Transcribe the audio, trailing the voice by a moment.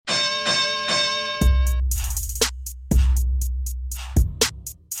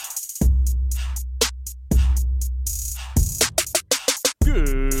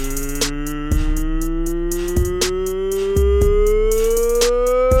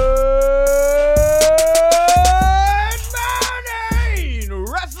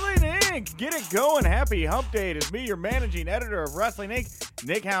Happy Hump Day. It is me, your managing editor of Wrestling Inc.,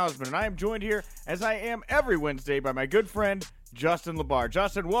 Nick Hausman, and I am joined here, as I am every Wednesday, by my good friend, Justin LaBar.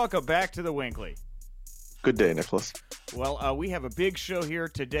 Justin, welcome back to the Winkley. Good day, Nicholas. Well, we have a big show here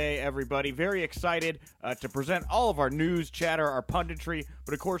today, everybody. Very excited to present all of our news, chatter, our punditry.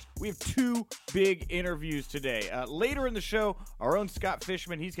 But, of course, we have two big interviews today. Later in the show, our own Scott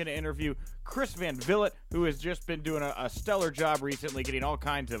Fishman, he's going to interview Chris Van Vliet, who has just been doing a stellar job recently, getting all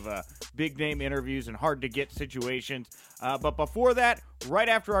kinds of big-name interviews and hard-to-get situations. But before that, right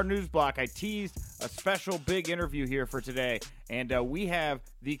after our news block, I teased a special big interview here for today. And we have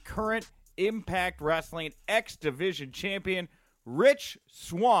the current Impact Wrestling X Division champion, Rich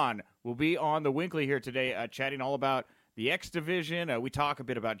Swann, will be on the Winkley here today, chatting all about the X Division. We talk a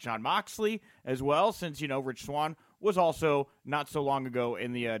bit about Jon Moxley as well, since, Rich Swann was also not so long ago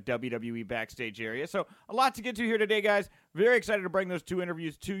in the WWE backstage area. So a lot to get to here today, guys. Very excited to bring those two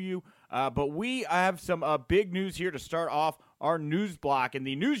interviews to you. But we have some big news here to start off our news block. And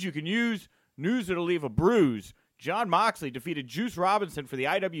the news you can use, news that'll leave a bruise. Jon Moxley defeated Juice Robinson for the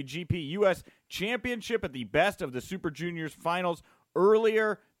IWGP U.S. Championship at the Best of the Super Juniors finals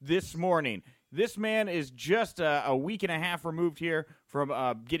earlier this morning. This man is just a week and a half removed here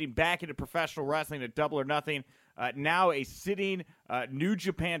from getting back into professional wrestling at Double or Nothing. Now a sitting New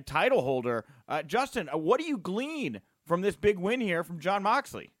Japan title holder. Justin, what do you glean from this big win here from Jon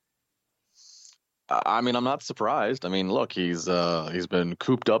Moxley? I'm not surprised. Look, he's been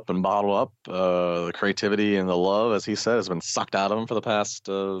cooped up and bottled up. The creativity and the love, as he said, has been sucked out of him for the past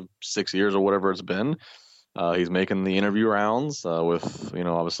 6 years or whatever it's been. He's making the interview rounds with,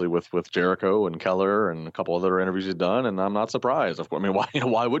 obviously with Jericho and Keller and a couple other interviews he's done, and I'm not surprised. Of course,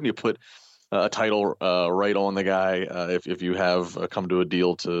 why wouldn't you put a title right on the guy if you have come to a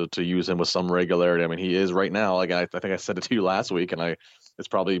deal to use him with some regularity? He is right now. Like I think I said it to you last week, and it's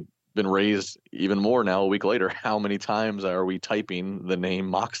probably been raised even more now a week later. How many times are we typing the name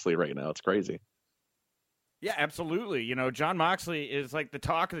Moxley right now? It's crazy. Yeah, absolutely. Jon Moxley is like the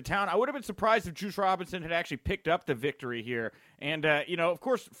talk of the town. I would have been surprised if Juice Robinson had actually picked up the victory here. And, of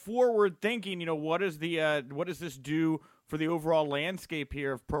course, forward thinking, what does this do for the overall landscape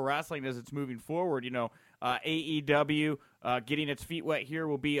here of pro wrestling as it's moving forward? AEW getting its feet wet here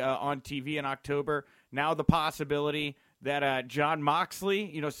will be on TV in October. Now the possibility that Jon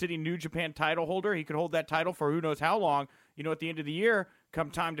Moxley, sitting New Japan title holder, he could hold that title for who knows how long, at the end of the year, come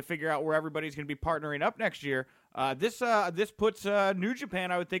time to figure out where everybody's going to be partnering up next year. This puts New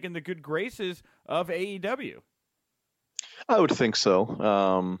Japan, I would think, in the good graces of AEW. I would think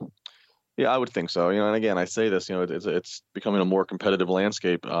so. Yeah, I would think so. And again, I say this, it's becoming a more competitive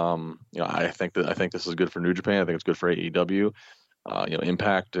landscape. I think this is good for New Japan. I think it's good for AEW.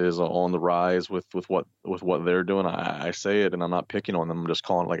 Impact is on the rise with what they're doing. I say it, and I'm not picking on them. I'm just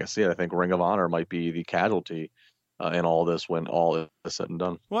calling it like I see it. I think Ring of Honor might be the casualty in all this when all is said and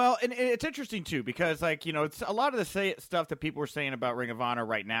done. Well, and it's interesting too because it's a lot of the stuff that people were saying about Ring of Honor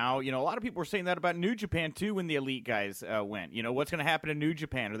right now. A lot of people were saying that about New Japan too when the Elite guys went. What's going to happen to New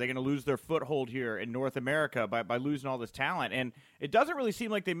Japan? Are they going to lose their foothold here in North America by losing all this talent? And it doesn't really seem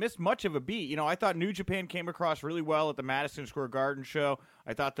like they missed much of a beat. I thought New Japan came across really well at the Madison Square Garden show.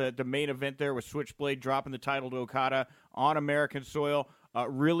 I thought the main event there was Switchblade dropping the title to Okada on American soil.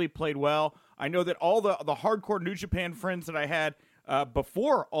 Really played well. I know that all the hardcore New Japan friends that I had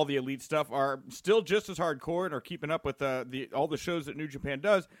before all the Elite stuff are still just as hardcore and are keeping up with all the shows that New Japan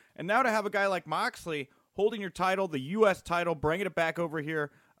does. And now to have a guy like Moxley holding your title, the U.S. title, bringing it back over here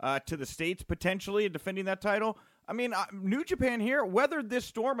to the States potentially and defending that title. New Japan here weathered this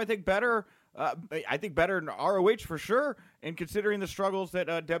storm, I think, better. I think better than ROH for sure. And considering the struggles that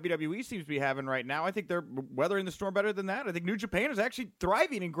WWE seems to be having right now, I think they're weathering the storm better than that. I think New Japan is actually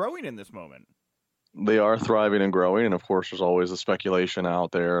thriving and growing in this moment. They are thriving and growing, and of course, there's always a speculation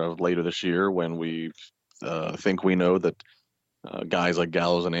out there of later this year when we think we know that guys like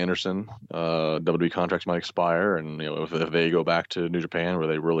Gallows and Anderson, WWE contracts might expire, and if they go back to New Japan where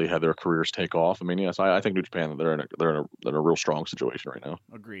they really have their careers take off. Yes, I think New Japan they're in a real strong situation right now.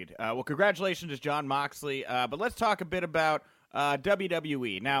 Agreed. Well, congratulations to Jon Moxley. But let's talk a bit about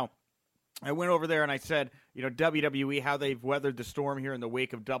WWE now. I went over there and I said, WWE, how they've weathered the storm here in the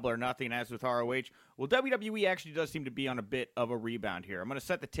wake of Double or Nothing, as with ROH. Well, WWE actually does seem to be on a bit of a rebound here. I'm going to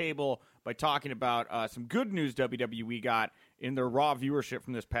set the table by talking about some good news WWE got in their Raw viewership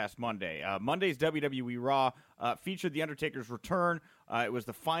from this past Monday. Monday's WWE Raw featured The Undertaker's return. It was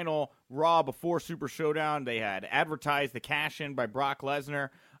the final Raw before Super Showdown. They had advertised the cash-in by Brock Lesnar.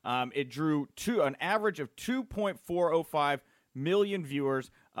 It drew an average of 2.405 million viewers,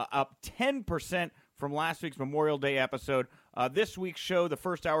 up 10% from last week's Memorial Day episode. This week's show, the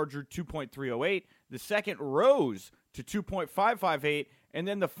first hour, drew 2.308. The second rose to 2.558, and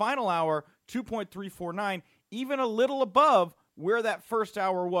then the final hour, 2.349, even a little above where that first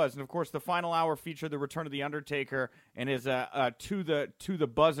hour was. And of course, the final hour featured the return of the Undertaker and his to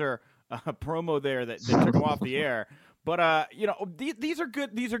the buzzer promo there that took him off the air. But these are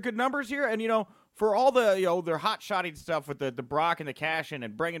good. These are good numbers here, and for all the their hot shotting stuff with the Brock and the cash in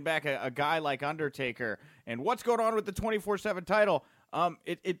and bringing back a guy like Undertaker and what's going on with the 24/7 title.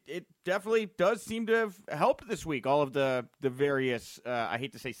 It definitely does seem to have helped this week. All of the various I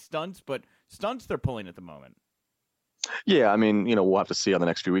hate to say stunts, but stunts they're pulling at the moment. Yeah, I mean, we'll have to see how the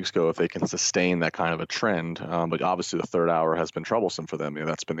next few weeks go if they can sustain that kind of a trend. But obviously, the third hour has been troublesome for them.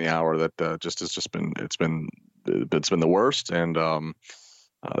 That's been the hour that it's been the worst, and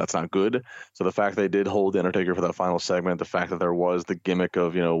that's not good. So the fact they did hold the Undertaker for that final segment, the fact that there was the gimmick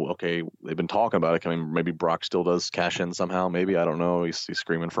of okay, they've been talking about it. I mean, maybe Brock still does cash in somehow. Maybe, I don't know. He's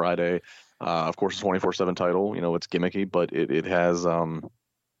screaming Friday. Of course, the 24/7 title. It's gimmicky, but it has.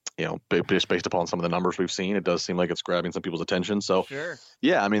 Just based upon some of the numbers we've seen, it does seem like it's grabbing some people's attention. So, sure.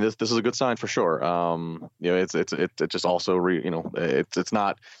 Yeah, I mean, this is a good sign for sure. It's just also it's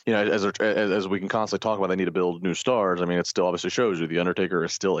not as we can constantly talk about. They need to build new stars. I mean, it still obviously shows you the Undertaker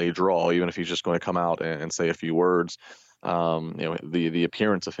is still a draw, even if he's just going to come out and say a few words. The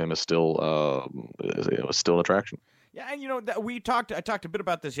appearance of him is still still an attraction. Yeah, and I talked a bit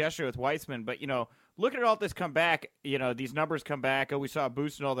about this yesterday with Weissman, but looking at all this come back, these numbers come back. Oh, we saw a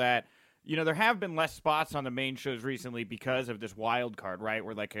boost and all that. There have been less spots on the main shows recently because of this wild card, right?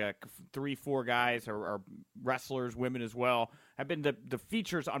 Where like 3-4 guys or wrestlers, women as well, have been the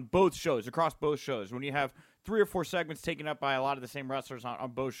features on both shows, across both shows. When you have 3 or 4 segments taken up by a lot of the same wrestlers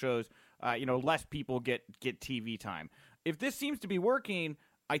on both shows, less people get TV time. If this seems to be working,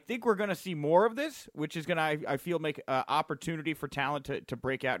 I think we're going to see more of this, which is going to, I feel, make opportunity for talent to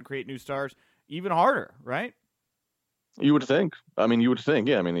break out and create new stars even harder, right? You would think. I mean,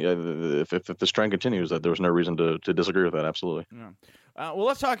 yeah. I mean, if this trend continues, that there's no reason to disagree with that. Absolutely. Yeah. Well,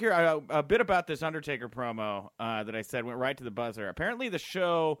 let's talk here a bit about this Undertaker promo that I said went right to the buzzer. Apparently, the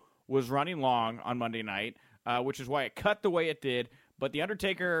show was running long on Monday night, which is why it cut the way it did. But the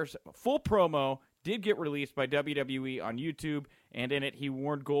Undertaker's full promo did get released by WWE on YouTube, and in it, he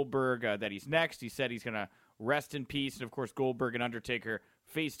warned Goldberg that he's next. He said he's going to rest in peace, and of course, Goldberg and Undertaker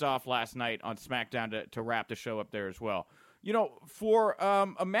faced off last night on SmackDown to wrap the show up there as well. For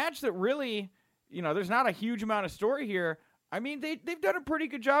a match that really, there's not a huge amount of story here. I mean, they've done a pretty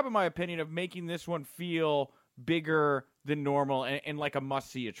good job, in my opinion, of making this one feel bigger than normal and like a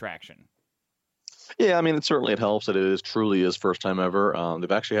must-see attraction. Yeah, I mean, it helps that it truly is first time ever.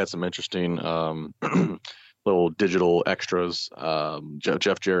 They've actually had some interesting little digital extras.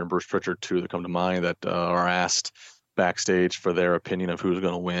 Jeff Jarrett and Bruce Pritchard, too, that come to mind that are asked backstage for their opinion of who's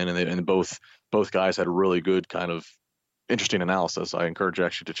going to win, and both guys had really good kind of interesting analysis. I encourage you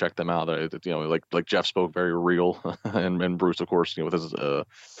actually to check them out. Like Jeff spoke very real, and Bruce, of course, with his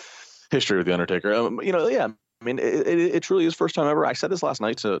history with the Undertaker. Yeah. I mean, it truly is first time ever. I said this last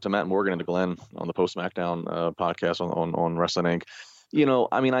night to Matt Morgan and to Glenn on the Post SmackDown podcast on Wrestling Inc.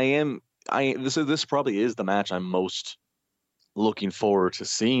 I mean, this probably is the match I'm most looking forward to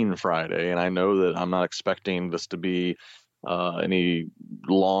seeing Friday, and I know that I'm not expecting this to be any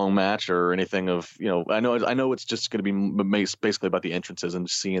long match or anything of I know it's just going to be basically about the entrances and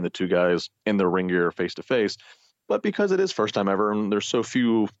seeing the two guys in the ring gear face to face, but because it is first time ever and there's so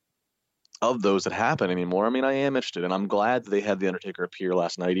few of those that happen anymore, I mean, I am interested, and I'm glad that they had the Undertaker appear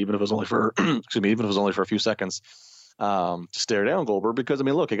last night, even if it was only for a few seconds, to stare down Goldberg. Because I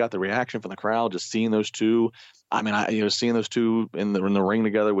mean, look, it got the reaction from the crowd just seeing those two. I mean, seeing those two in the ring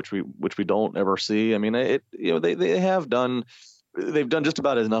together, which we don't ever see. I mean, they've done just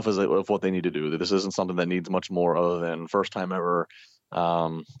about enough of what they need to do. This isn't something that needs much more other than first time ever.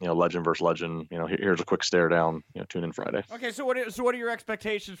 Legend versus legend. Here's a quick stare down. Tune in Friday. Okay, so what are your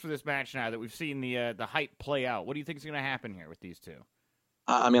expectations for this match now that we've seen the hype play out? What do you think is going to happen here with these two?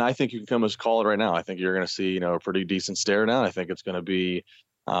 I mean, I think you can come as call it right now. I think you're going to see a pretty decent stare down. I think it's going to be,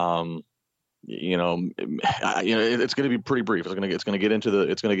 it's going to be pretty brief. It's going to get into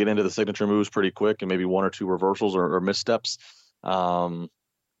the signature moves pretty quick and maybe 1 or 2 reversals or missteps. I'm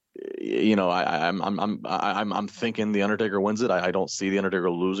thinking the Undertaker wins it. I don't see the Undertaker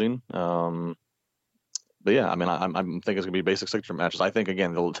losing. But yeah, I mean, I'm thinking it's gonna be basic signature matches. I think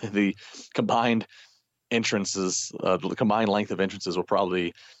again the combined entrances, the combined length of entrances will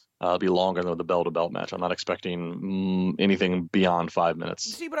probably be longer than the bell to belt match. I'm not expecting anything beyond 5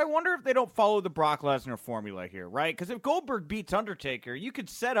 minutes. See, but I wonder if they don't follow the Brock Lesnar formula here, right? Because if Goldberg beats Undertaker, you could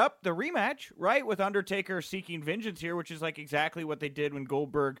set up the rematch, right, with Undertaker seeking vengeance here, which is like exactly what they did when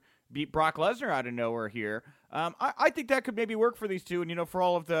Goldberg beat Brock Lesnar out of nowhere here. I think that could maybe work for these two, and for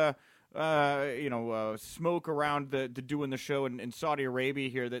all of the smoke around the doing the show in Saudi Arabia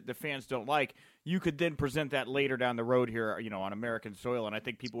here that the fans don't like, you could then present that later down the road here, on American soil, and I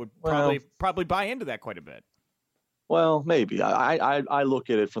think people would probably buy into that quite a bit. Well, maybe. I look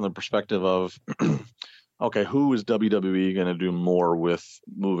at it from the perspective of, okay, who is WWE going to do more with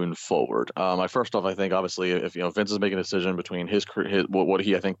moving forward? First off, I think obviously if Vince is making a decision between his what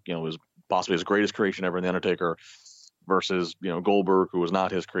he I think was possibly his greatest creation ever in the Undertaker versus Goldberg, who was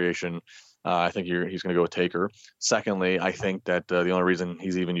not his creation. I think he's going to go with Taker. Secondly, I think that the only reason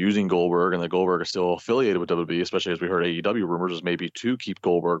he's even using Goldberg and that Goldberg is still affiliated with WWE, especially as we heard AEW rumors, is maybe to keep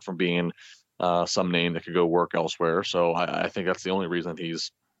Goldberg from being some name that could go work elsewhere. So I think that's the only reason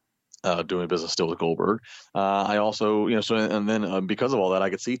he's doing business still with Goldberg. I also, because of all that, I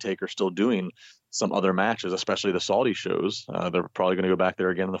could see Taker still doing some other matches, especially the Saudi shows. They're probably going to go back there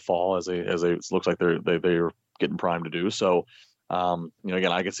again in the fall as it looks like they're getting primed to do. So,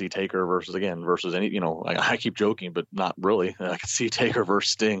 again, I could see Taker versus any, I keep joking, but not really. I could see Taker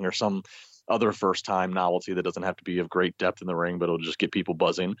versus Sting or some other first time novelty that doesn't have to be of great depth in the ring, but it'll just get people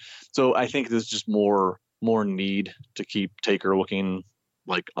buzzing. So I think there's just more need to keep Taker looking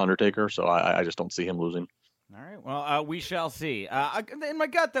like Undertaker. So I just don't see him losing. All right. Well, we shall see. In my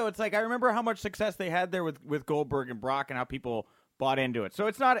gut, though, it's like I remember how much success they had there with Goldberg and Brock and how people bought into it. So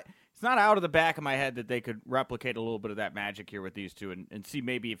it's not out of the back of my head that they could replicate a little bit of that magic here with these two and see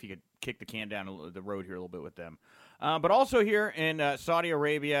maybe if you could kick the can down the road here a little bit with them. But also here in Saudi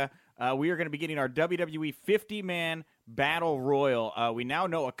Arabia, we are going to be getting our WWE 50-man Battle Royal. We now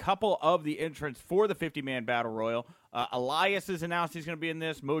know a couple of the entrants for the 50-man Battle Royal. Elias has announced he's going to be in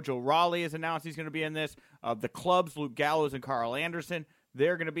this. Mojo Rawley has announced he's going to be in this. The clubs, Luke Gallows and Carl Anderson,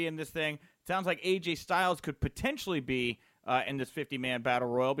 they're going to be in this thing. Sounds like AJ Styles could potentially be in this 50-man Battle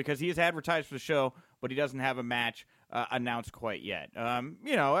Royal because he is advertised for the show, but he doesn't have a match announced quite yet. I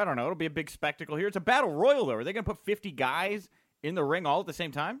don't know. It'll be a big spectacle here. It's a Battle Royal, though. Are they going to put 50 guys in the ring all at the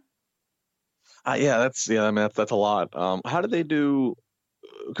same time? That's a lot. How did they do?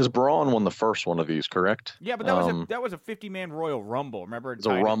 Because Braun won the first one of these, correct? Yeah, but that was a 50-man Royal Rumble. Remember? It's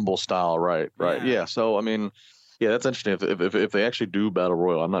a Rumble style, right? Yeah. So that's interesting. If they actually do Battle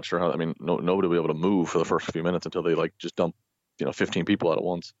Royal, I'm not sure how. Nobody will be able to move for the first few minutes until they just dump 15 people out at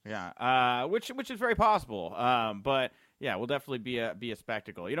once. Yeah. Which is very possible. But yeah, will definitely be a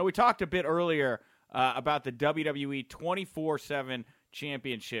spectacle. We talked a bit earlier about the WWE 24/7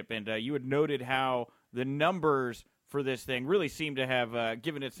 Championship, and you had noted how the numbers for this thing really seem to have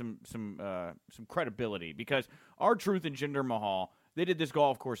given it some credibility because R-Truth and Jinder Mahal, they did this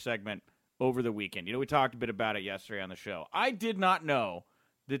golf course segment over the weekend. We talked a bit about it yesterday on the show. I did not know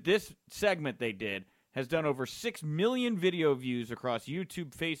that this segment they did has done over 6 million video views across YouTube,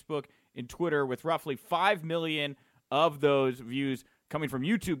 Facebook, and Twitter, with roughly 5 million of those views coming from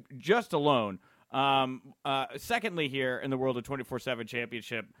YouTube just alone. Secondly, here in the world of 24/7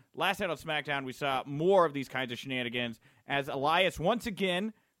 Championship, last night on SmackDown, we saw more of these kinds of shenanigans as Elias once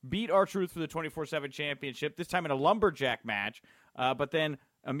again beat R-Truth for the 24/7 Championship, this time in a lumberjack match, but then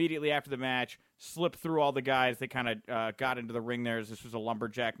immediately after the match, slipped through all the guys. They kind of got into the ring there as this was a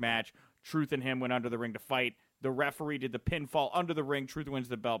lumberjack match. Truth and him went under the ring to fight. The referee did the pinfall under the ring. Truth wins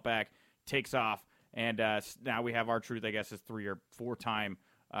the belt back, takes off, and now we have R-Truth, I guess, as 3 or 4 time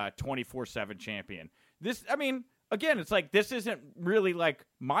 24/7 champion. This, again, it's like this isn't really like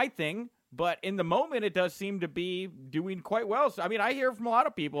my thing, but in the moment it does seem to be doing quite well. So, I hear from a lot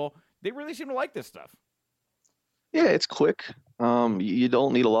of people, they really seem to like this stuff. Yeah, it's quick. You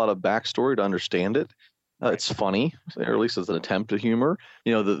don't need a lot of backstory to understand it. It's funny, or at least it's an attempt at humor.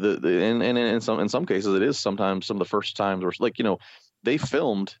 And in some cases it is sometimes some of the first times where they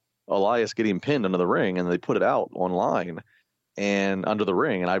filmed Elias getting pinned under the ring and they put it out online and under the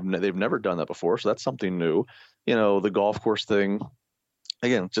ring, and they've never done that before, so that's something new. The golf course thing,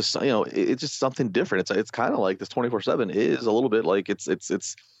 again, just it's just something different. It's kind of like this 24/7 is a little bit like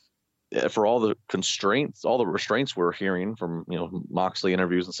it's for all the constraints, all the restraints we're hearing from Moxley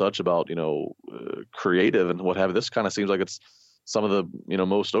interviews and such about creative and what have you. This kind of seems like it's some of the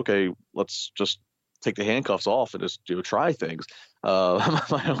most let's just take the handcuffs off and just try things.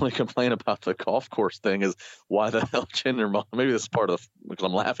 My only complaint about the golf course thing is why the hell Jinder Mahal, maybe this is part of because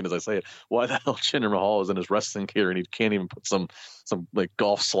I'm laughing as I say it, why the hell Jinder Mahal is in his wrestling gear and he can't even put some like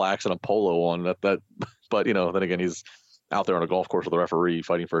golf slacks and a polo on that but then again he's out there on a golf course with a referee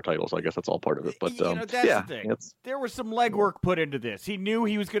fighting for a title, so I guess that's all part of it. But that's the thing. There was some legwork put into this. He knew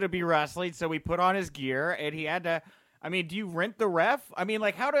he was going to be wrestling, so he put on his gear and he had to. Do you rent the ref?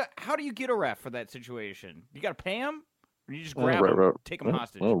 How do you get a ref for that situation? You got to pay him, or you just grab him, take him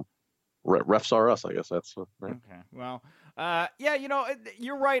hostage? Well, refs are us, I guess. That's right. Okay. Well, yeah,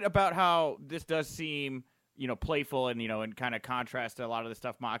 you're right about how this does seem, playful and, in kind of contrast to a lot of the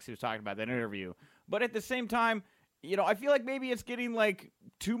stuff Moxie was talking about in that interview. But at the same time, I feel like maybe it's getting like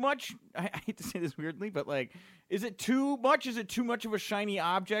too much. I hate to say this weirdly, but like, is it too much? Is it too much of a shiny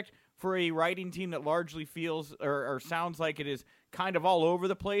object for a writing team that largely feels or sounds like it is kind of all over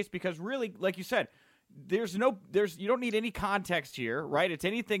the place? Because really, like you said, you don't need any context here, right? It's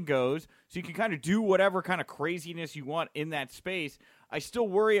anything goes, so you can kind of do whatever kind of craziness you want in that space. I still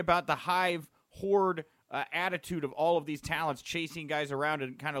worry about the hive horde attitude of all of these talents chasing guys around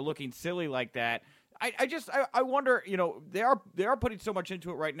and kind of looking silly like that. I wonder, they are putting so much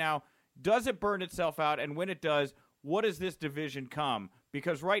into it right now. Does it burn itself out? And when it does, what does this division come?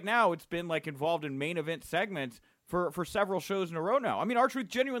 Because right now it's been like involved in main event segments for several shows in a row now. I mean, R-Truth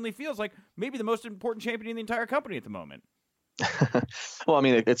genuinely feels like maybe the most important champion in the entire company at the moment. Well, I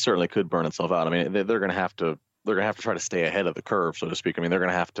mean, it certainly could burn itself out. I mean, they're going to have to try to stay ahead of the curve, so to speak. I mean, they're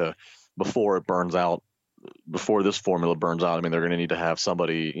going to have to, before this formula burns out, I mean, they're going to need to have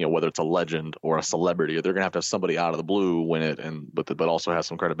somebody, whether it's a legend or a celebrity, they're going to have somebody out of the blue win it, but also have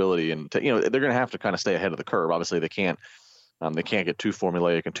some credibility, and they're going to have to kind of stay ahead of the curve. Obviously, they can't get too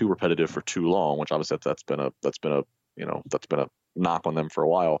formulaic and too repetitive for too long, which obviously that's been a knock on them for a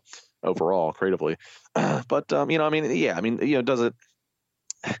while overall creatively. But does it?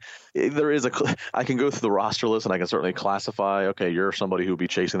 I can go through the roster list and I can certainly classify, okay, you're somebody who would be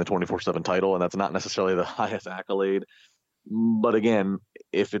chasing the 24/7 title, and that's not necessarily the highest accolade. But again,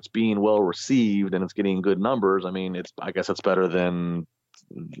 if it's being well received and it's getting good numbers, I mean, I guess it's better than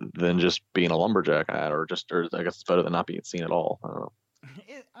just being a lumberjack or I guess it's better than not being seen at all. I don't know.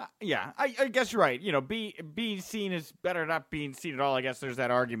 Yeah, I guess you're right. Being seen is better than not being seen at all. I guess there's that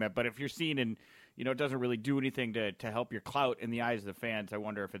argument. But if you're seen and it doesn't really do anything to help your clout in the eyes of the fans, I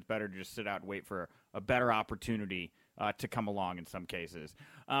wonder if it's better to just sit out and wait for a better opportunity to come along in some cases.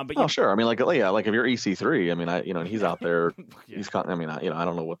 But sure. I mean, like if you're EC3, I mean, and he's out there. Yeah. I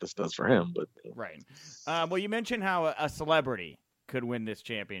don't know what this does for him, but right. Well, you mentioned how a celebrity could win this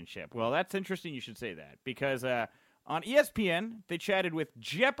championship. Well, that's interesting. You should say that because on ESPN they chatted with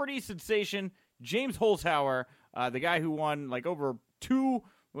Jeopardy sensation James Holzhauer, the guy who won like over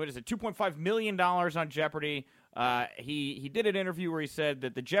 $2.5 million on Jeopardy. He did an interview where he said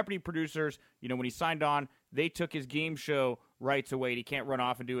that the Jeopardy producers, when he signed on, they took his game show rights away. He can't run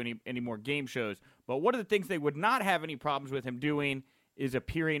off and do any more game shows. But one of the things they would not have any problems with him doing is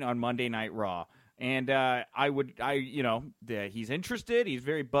appearing on Monday Night Raw. And he's interested. He's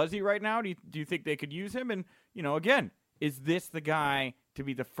very buzzy right now. Do you think they could use him? And, again, is this the guy to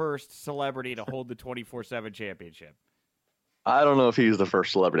be the first celebrity to hold the 24/7 championship? I don't know if he's the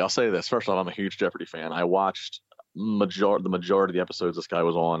first celebrity. I'll say this. First off, I'm a huge Jeopardy fan. I watched the majority of the episodes this guy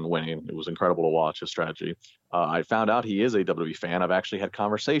was on winning. It was incredible to watch his strategy. I found out he is a WWE fan. I've actually had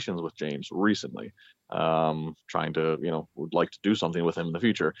conversations with James recently, trying to, would like to do something with him in the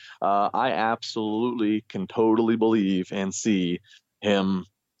future. I absolutely can totally believe and see him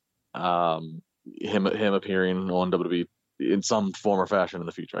appearing on WWE in some form or fashion in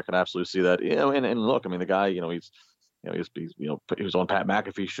the future. I can absolutely see that. And look, I mean, the guy, he was on Pat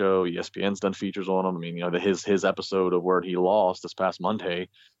McAfee's show. ESPN's done features on him. I mean, his episode of where he lost this past Monday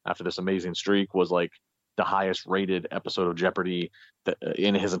after this amazing streak was like the highest rated episode of Jeopardy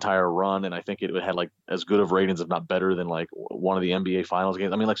in his entire run, and I think it had like as good of ratings, if not better, than like one of the NBA Finals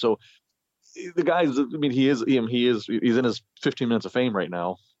games. I mean, like, so the guy's. I mean, he's in his 15 minutes of fame right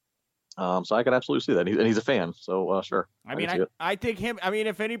now. So I can absolutely see that. He's a fan. So sure. I think him. I mean,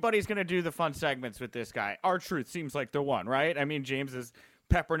 if anybody's going to do the fun segments with this guy, R-Truth seems like the one, right? I mean, James is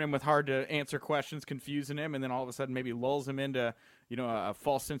peppering him with hard to answer questions, confusing him, and then all of a sudden maybe lulls him into, a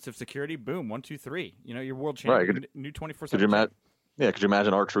false sense of security. Boom, 1, 2, 3. You're world champion, right. New 24/7. Could you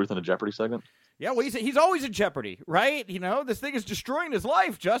imagine R-Truth in a Jeopardy segment? Yeah, well, he's always in Jeopardy, right? This thing is destroying his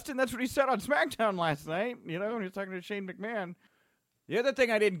life, Justin. That's what he said on SmackDown last night, when he was talking to Shane McMahon. The other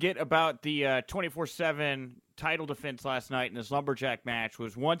thing I didn't get about the 24/7 title defense last night in this Lumberjack match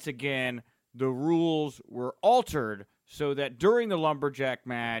was, once again, the rules were altered so that during the Lumberjack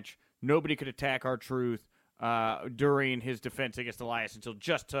match, nobody could attack R-Truth during his defense against Elias until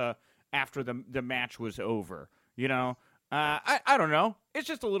just after the match was over. I don't know. It's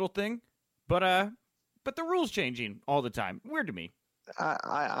just a little thing, but the rules changing all the time. Weird to me.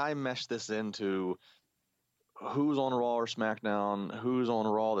 I mesh this into who's on Raw or SmackDown, who's on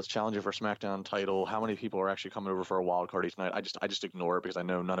Raw that's challenging for SmackDown title, how many people are actually coming over for a wild card each night. I just ignore it because I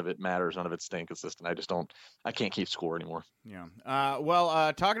know none of it matters, none of it's staying consistent. I can't keep score anymore. Yeah.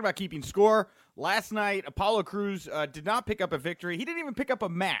 Talking about keeping score, last night Apollo Crews did not pick up a victory. He didn't even pick up a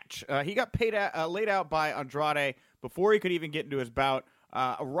match. He got laid out by Andrade before he could even get into his bout.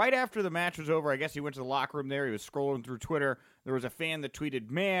 Right after the match was over, I guess he went to the locker room there. He was scrolling through Twitter. There was a fan that tweeted,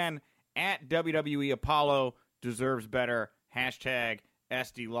 "Man, at WWE Apollo deserves better.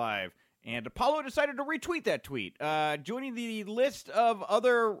 #SD Live." And Apollo decided to retweet that tweet, joining the list of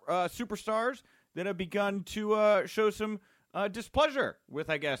other superstars that have begun to show some displeasure with,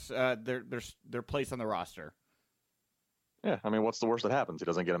 I guess, their place on the roster. Yeah, I mean, what's the worst that happens? He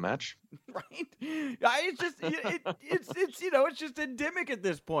doesn't get a match, right? It's just it's just endemic at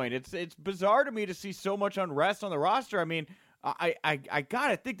this point. It's bizarre to me to see so much unrest on the roster. I mean, I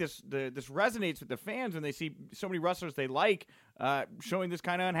gotta think this resonates with the fans when they see so many wrestlers they like showing this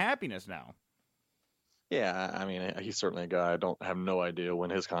kind of unhappiness now. Yeah, I mean, he's certainly a guy. I don't have no idea when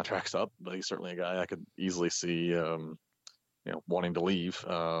his contract's up, but he's certainly a guy I could easily see, wanting to leave.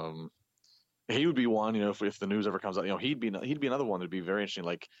 He would be one, if the news ever comes out, he'd be another one that'd be very interesting.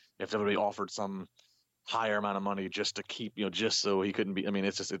 Like if everybody offered some higher amount of money just to keep, just so he couldn't be. I mean,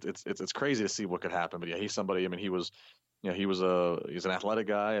 it's just it's crazy to see what could happen. But yeah, he's somebody. I mean, he's an athletic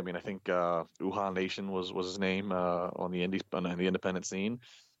guy. I mean, I think Uhaa Nation was his name on the independent scene.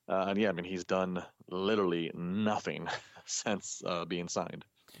 And yeah, I mean, he's done literally nothing since being signed.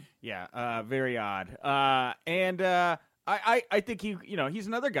 Yeah, very odd. I think he's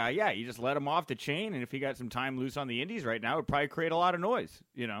another guy. Yeah, you just let him off the chain, and if he got some time loose on the indies right now, it would probably create a lot of noise.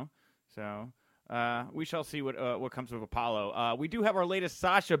 So we shall see what comes of Apollo. We do have our latest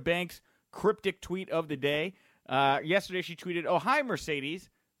Sasha Banks cryptic tweet of the day. Yesterday she tweeted, "Oh hi Mercedes,"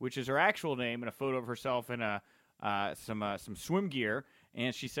 which is her actual name, and a photo of herself in some swim gear,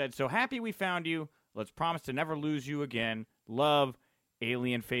 and she said, "So happy we found you. Let's promise to never lose you again. Love,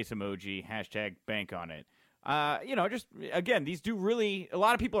 alien face emoji, #bank on it." Just again, these do really. A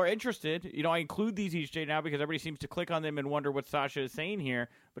lot of people are interested. I include these each day now because everybody seems to click on them and wonder what Sasha is saying here.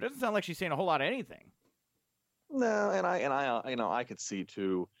 But it doesn't sound like she's saying a whole lot of anything. No, and I could see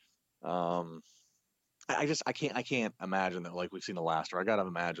too. I can't imagine that like we've seen the last. Or I gotta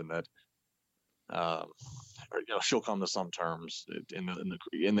imagine that. She'll come to some terms and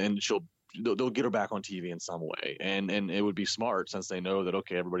they'll get her back on TV in some way, and it would be smart since they know that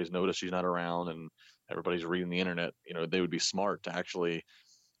okay, everybody's noticed she's not around and everybody's reading the internet. They would be smart to actually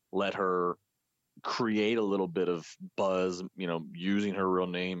let her create a little bit of buzz. Using her real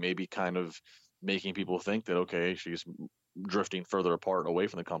name, maybe kind of making people think that okay, she's drifting further apart away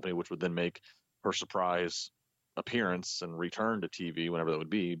from the company, which would then make her surprise appearance and return to TV whenever that would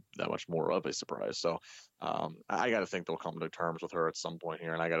be that much more of a surprise. So I got to think they'll come to terms with her at some point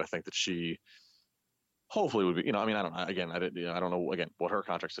here, and I got to think that she hopefully would be. I mean, I don't. Again, I don't know again what her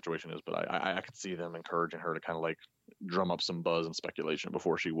contract situation is, but I could see them encouraging her to kind of like drum up some buzz and speculation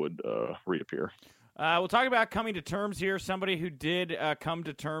before she would reappear. We'll talk about coming to terms here. Somebody who did come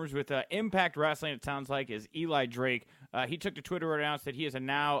to terms with Impact Wrestling, it sounds like, is Eli Drake. He took to Twitter and announced that he is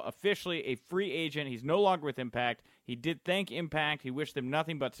now officially a free agent. He's no longer with Impact. He did thank Impact. He wished them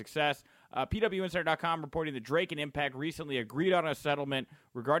nothing but success. PWInsider.com reporting that Drake and Impact recently agreed on a settlement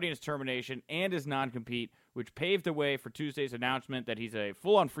regarding his termination and his non-compete, which paved the way for Tuesday's announcement that he's a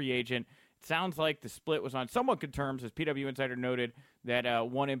full-on free agent. It sounds like the split was on somewhat good terms, as PW Insider noted that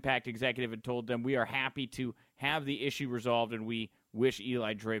one Impact executive had told them, "We are happy to have the issue resolved, and we wish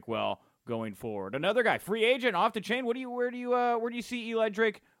Eli Drake well going forward." Another guy, free agent, off the chain. Where do you see Eli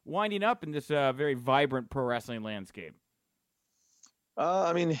Drake winding up in this very vibrant pro wrestling landscape?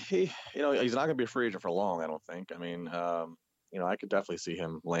 I mean, he's not going to be a free agent for long, I don't think. I mean, I could definitely see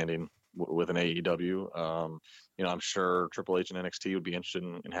him landing with an AEW. I'm sure Triple H and NXT would be interested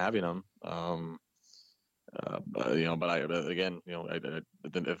in having him. But I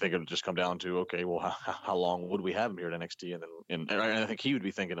think it would just come down to, okay, well, how long would we have him here at NXT? And I think he would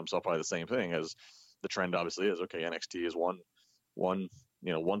be thinking himself probably the same thing, as the trend obviously is, okay, NXT is one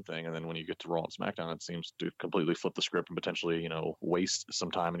thing, and then when you get to Raw and SmackDown, it seems to completely flip the script and potentially, waste some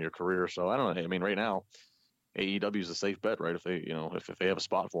time in your career. So I don't know. I mean, right now, AEW is a safe bet, right? If they, if they have a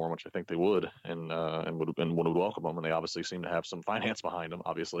spot for him, which I think they would, and would welcome him, and they obviously seem to have some finance behind him,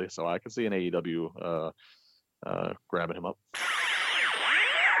 obviously. So I could see an AEW grabbing him up.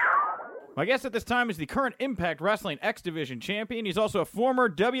 My guest at this time is the current Impact Wrestling X Division champion. He's also a former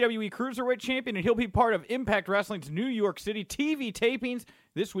WWE Cruiserweight champion, and he'll be part of Impact Wrestling's New York City TV tapings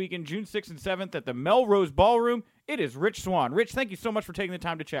this weekend, June 6th and 7th at the Melrose Ballroom. It is Rich Swann. Rich, thank you so much for taking the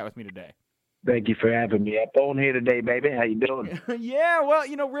time to chat with me today. Thank you for having me up on here today, baby. How you doing? Yeah,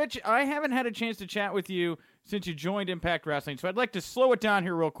 well, Rich, I haven't had a chance to chat with you since you joined Impact Wrestling, so I'd like to slow it down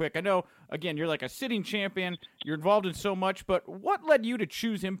here real quick. I know, again, you're like a sitting champion. You're involved in so much, but what led you to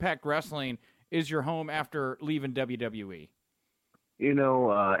choose Impact Wrestling as your home after leaving WWE?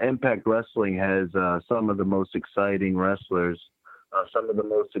 Impact Wrestling has some of the most exciting wrestlers, some of the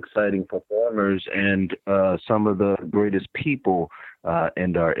most exciting performers, and some of the greatest people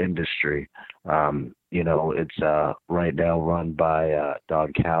in our industry. It's right now run by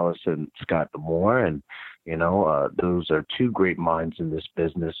Don Callis and Scott D'Amore, and those are two great minds in this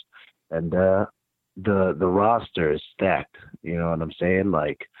business. And the roster is stacked. You know what I'm saying?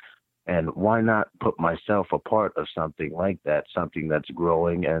 And why not put myself a part of something like that, something that's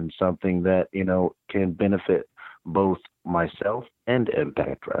growing and something that, can benefit both myself and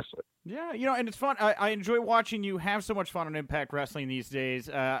Impact Wrestling. Yeah, and it's fun. I enjoy watching you have so much fun on Impact Wrestling these days,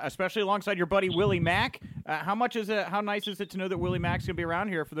 especially alongside your buddy Willie Mack. How nice is it to know that Willie Mack's going to be around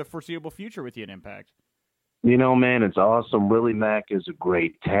here for the foreseeable future with you at Impact? Man, it's awesome. Willie Mack is a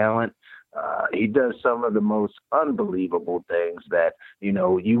great talent. He does some of the most unbelievable things that,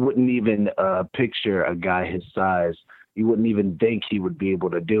 you wouldn't even picture a guy his size. You wouldn't even think he would be able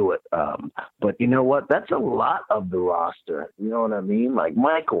to do it. But you know what? That's a lot of the roster. You know what I mean? Like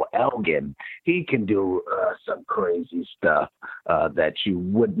Michael Elgin, he can do some crazy stuff that you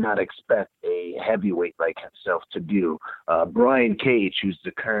would not expect a heavyweight like himself to do. Brian Cage, who's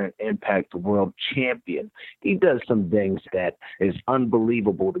the current Impact World Champion, he does some things that is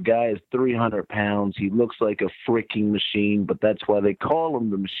unbelievable. The guy is 300 pounds. He looks like a freaking machine, but that's why they call him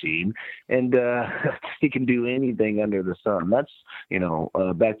the Machine. And he can do anything under the sun. That's,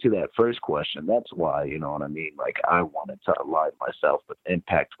 back to that first question. That's why, you know what I mean? Like, I wanted to align myself with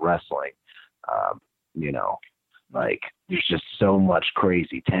Impact Wrestling. There's just so much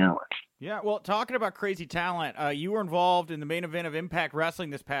crazy talent. Yeah, well, talking about crazy talent, you were involved in the main event of Impact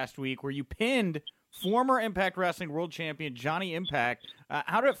Wrestling this past week where you pinned former Impact Wrestling World Champion Johnny Impact.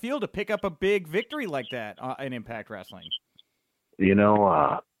 How did it feel to pick up a big victory like that in Impact Wrestling?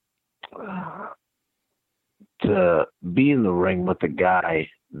 To be in the ring with a guy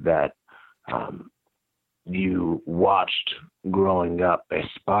that you watched growing up,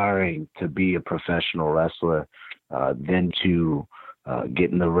 aspiring to be a professional wrestler, then to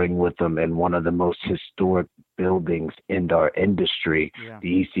get in the ring with them in one of the most historic buildings in our industry,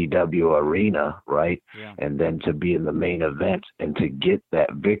 the ECW arena, right? Yeah. And then to be in the main event and to get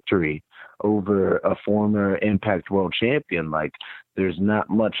that victory over a former Impact World Champion, there's not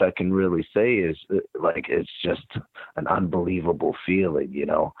much I can really say. It's just an unbelievable feeling,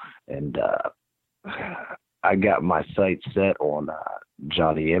 and I got my sights set on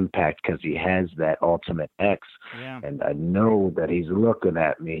Johnny Impact because he has that Ultimate X, and I know that he's looking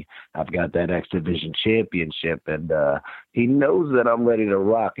at me. I've got that X Division Championship, and he knows that I'm ready to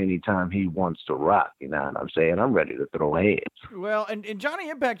rock anytime he wants to rock. You know what I'm saying? I'm ready to throw hands. Well, and Johnny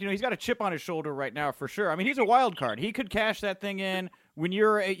Impact, he's got a chip on his shoulder right now for sure. I mean, he's a wild card. He could cash that thing in when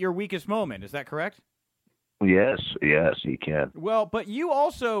you're at your weakest moment. Is that correct? Yes, he can. Well, but you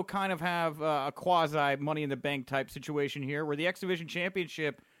also kind of have a quasi Money in the Bank type situation here where the X Division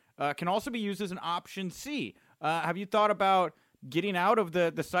Championship can also be used as an option C. Have you thought about getting out of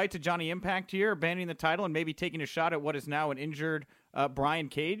the sights of Johnny Impact here, abandoning the title, and maybe taking a shot at what is now an injured Brian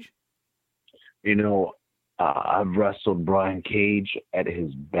Cage? I've wrestled Brian Cage at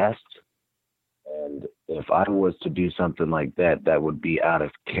his best, and if I was to do something like that, that would be out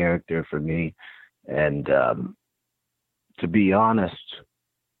of character for me. And to be honest,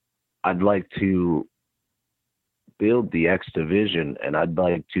 I'd like to build the X Division, and I'd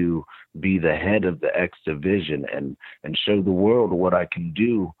like to be the head of the X Division and show the world what I can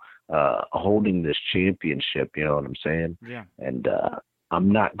do holding this championship. You know what I'm saying? Yeah. And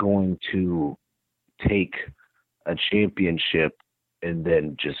I'm not going to take a championship and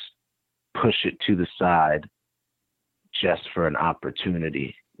then just push it to the side just for an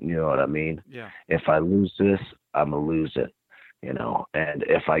opportunity. You know what I mean? Yeah. If I lose this, I'm going to lose it, and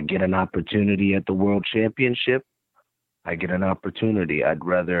if I get an opportunity at the World Championship, I get an opportunity. I'd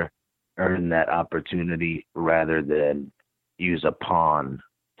rather earn that opportunity rather than use a pawn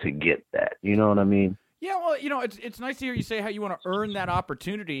to get that. You know what I mean? Yeah, well, it's nice to hear you say how you want to earn that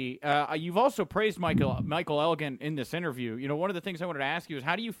opportunity. You've also praised Michael Elgin in this interview. One of the things I wanted to ask you is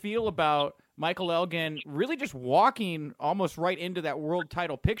how do you feel about Michael Elgin really just walking almost right into that world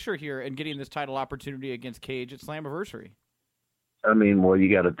title picture here and getting this title opportunity against Cage at Slammiversary? I mean, well,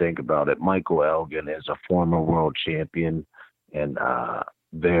 you got to think about it. Michael Elgin is a former world champion in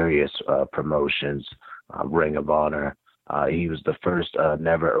various promotions, Ring of Honor, He was the first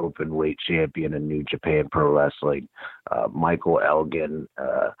never open weight champion in New Japan Pro Wrestling. Michael Elgin,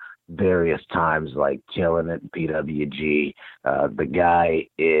 various times like killing it in PWG. The guy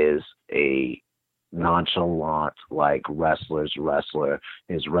is a nonchalant, like wrestler's wrestler.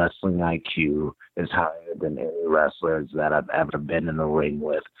 His wrestling IQ is higher than any wrestlers that I've ever been in the ring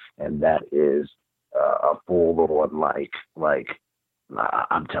with, and that is a full-on like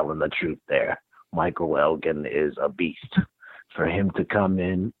I'm telling the truth there. Michael Elgin is a beast. For him to come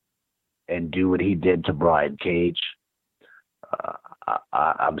in and do what he did to Brian Cage,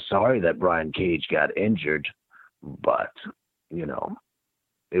 I'm sorry that Brian Cage got injured, but, you know,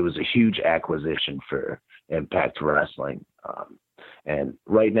 it was a huge acquisition for Impact Wrestling. And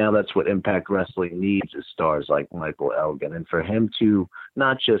right now, that's what Impact Wrestling needs, is stars like Michael Elgin. And for him to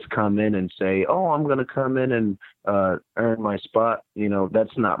not just come in and say, oh, I'm going to come in and earn my spot, you know,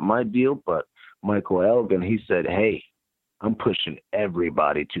 that's not my deal. But Michael Elgin, he said, hey, I'm pushing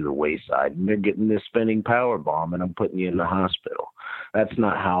everybody to the wayside, and they're getting this spinning power bomb, and I'm putting you in the hospital. That's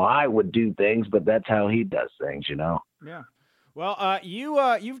not how I would do things, but that's how he does things, you know? Yeah. Well,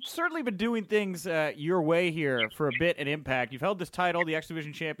 you've certainly been doing things your way here for a bit at Impact. You've held this title, the X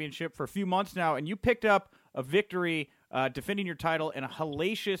Division Championship, for a few months now, and you picked up a victory defending your title in a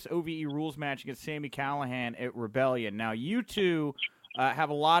hellacious OVE rules match against Sami Callihan at Rebellion. Now, you two have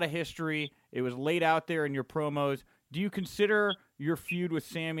a lot of history. It was laid out there in your promos. Do you consider your feud with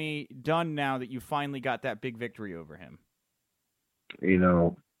Sami done now that you finally got that big victory over him? You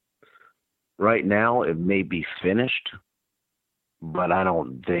know, right now it may be finished, but I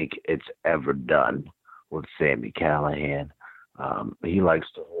don't think it's ever done with Sami Callihan. He likes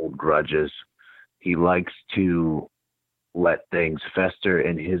to hold grudges. He likes to let things fester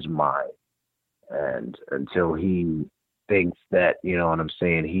in his mind. And until he thinks that, you know what I'm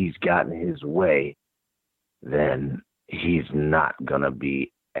saying, he's gotten his way, then he's not going to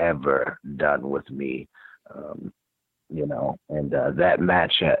be ever done with me. You know, and that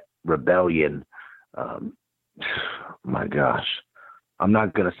match at Rebellion, my gosh, I'm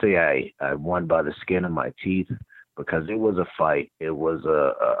not going to say I won by the skin of my teeth, because it was a fight. It was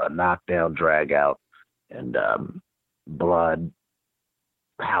a knockdown, drag out, and blood,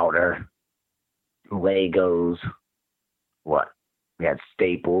 powder, Legos, we had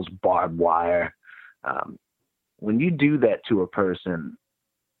staples, barbed wire. When you do that to a person,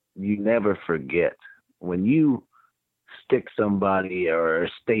 you never forget. When you stick somebody or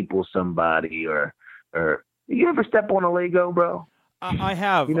staple somebody, or you ever step on a Lego, bro? I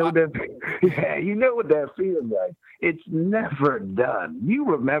have. You know yeah, you know what that feels like. It's never done. You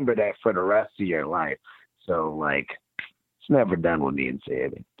remember that for the rest of your life. So, like, it's never done with me and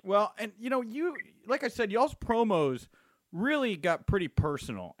Sammy. Well, and, you know, you, like I said, y'all's promos really got pretty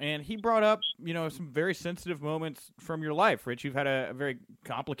personal. And he brought up, you know, some very sensitive moments from your life, Rich. You've had a very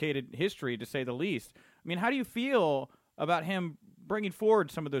complicated history, to say the least. I mean, how do you feel about him bringing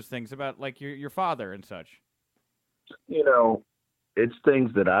forward some of those things about, like, your father and such? You know, it's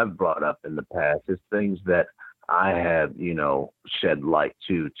things that I've brought up in the past. It's things that I have, you know, shed light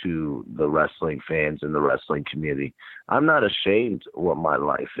to the wrestling fans and the wrestling community. I'm not ashamed of what my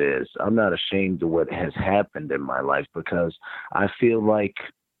life is. I'm not ashamed of what has happened in my life, because I feel like,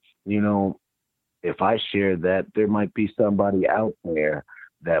 you know, if I share that, there might be somebody out there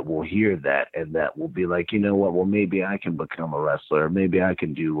that will hear that and that will be like, you know what, well, maybe I can become a wrestler. Maybe I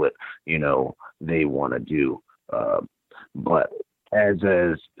can do what, you know, they want to do. But as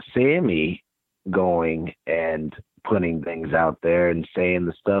Sami going and putting things out there and saying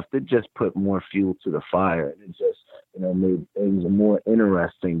the stuff, that just put more fuel to the fire. And it just, you know, made things more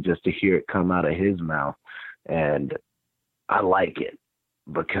interesting just to hear it come out of his mouth. And I like it,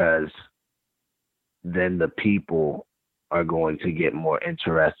 because then the people are going to get more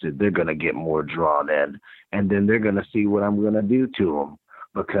interested. They're going to get more drawn in, and then they're going to see what I'm going to do to them.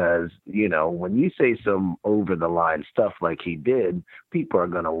 Because, you know, when you say some over-the-line stuff like he did, people are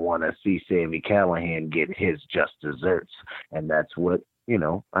going to want to see Sami Callihan get his just desserts. And that's what, you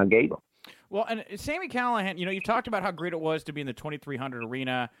know, I gave him. Well, and Sami Callihan, you know, you talked about how great it was to be in the 2300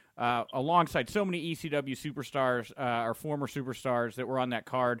 arena alongside so many ECW superstars, or former superstars that were on that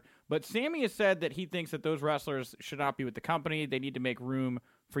card. But Sami has said that he thinks that those wrestlers should not be with the company. They need to make room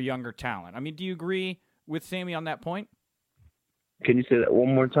for younger talent. I mean, do you agree with Sami on that point? Can you say that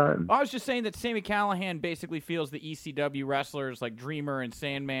one more time? I was just saying that Sami Callihan basically feels the ECW wrestlers like Dreamer and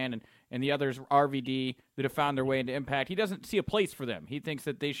Sandman and the others, RVD, that have found their way into Impact, he doesn't see a place for them. He thinks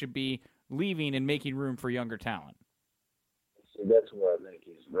that they should be leaving and making room for younger talent. See, that's where I think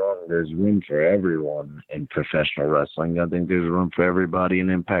he's wrong. There's room for everyone in professional wrestling. I think there's room for everybody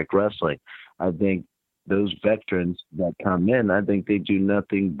in Impact Wrestling. I think those veterans that come in, I think they do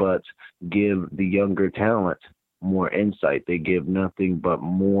nothing but give the younger talent more insight. They give nothing but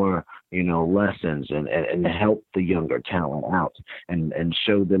more, lessons and help the younger talent out and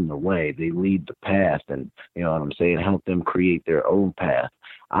show them the way. They lead the path and, you know what I'm saying, help them create their own path.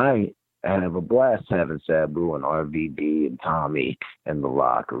 I have a blast having Sabu and RVD and Tommy in the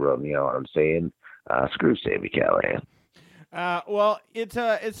locker room, you know what I'm saying? Screw Sami Callihan. Well, it's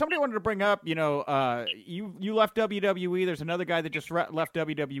somebody wanted to bring up. You left WWE. There's another guy that just left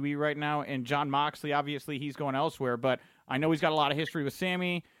WWE right now, and Jon Moxley. Obviously, he's going elsewhere, but I know he's got a lot of history with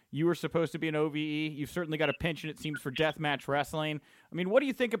Sami. You were supposed to be an OVE. You've certainly got a penchant, it seems, for deathmatch wrestling. I mean, what do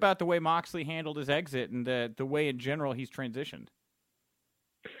you think about the way Moxley handled his exit and the way in general he's transitioned?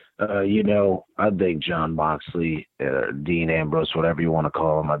 I think Jon Moxley, Dean Ambrose, whatever you want to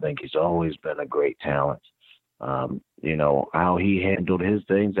call him, I think he's always been a great talent. How he handled his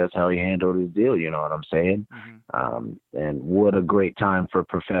things, that's how he handled his deal, you know what I'm saying? Mm-hmm. And what a great time for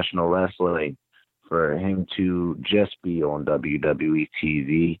professional wrestling for him to just be on WWE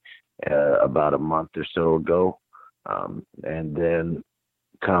TV about a month or so ago, and then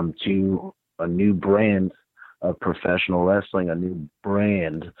come to a new brand of professional wrestling, a new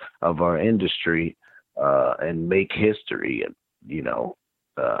brand of our industry, and make history. And,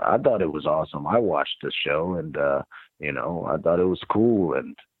 I thought it was awesome. I watched the show and, I thought it was cool.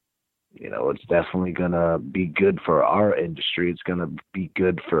 And, it's definitely going to be good for our industry. It's going to be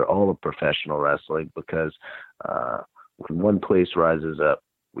good for all of professional wrestling because when one place rises up,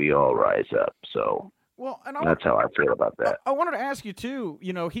 we all rise up. So that's how I feel about that. I wanted to ask you, too,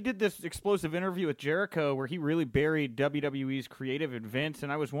 he did this explosive interview with Jericho where he really buried WWE's creative and Vince.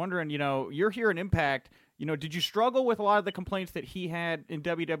 And I was wondering, you're here in Impact. Did you struggle with a lot of the complaints that he had in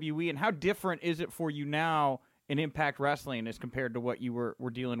WWE, and how different is it for you now in Impact Wrestling as compared to what you were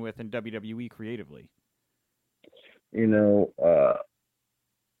dealing with in WWE creatively?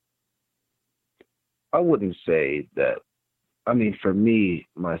 I wouldn't say that. I mean, for me,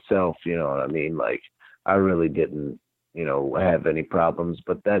 myself, you know what I mean? Like, I really didn't, have any problems,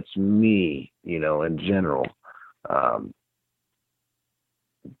 but that's me, in general.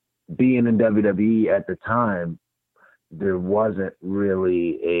 Being in WWE at the time, there wasn't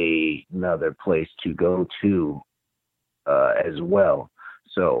really another place to go to as well.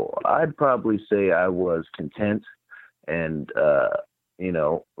 So I'd probably say I was content and,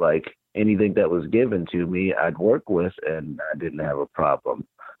 like anything that was given to me, I'd work with and I didn't have a problem.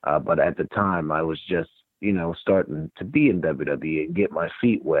 But at the time I was just, starting to be in WWE and get my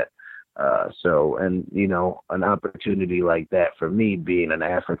feet wet. An opportunity like that for me being an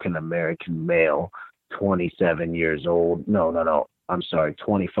African-American male, 27 years old,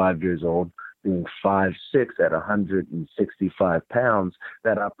 25 years old, being 5'6" at 165 pounds,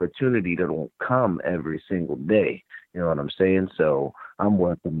 that opportunity don't come every single day. You know what I'm saying? So I'm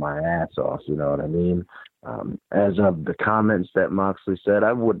working my ass off, you know what I mean? As of the comments that Moxley said,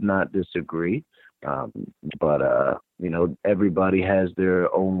 I would not disagree. But everybody has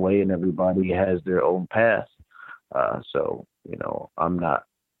their own way and everybody has their own path. I'm not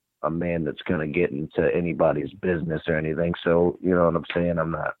a man that's going to get into anybody's business or anything. So, you know what I'm saying?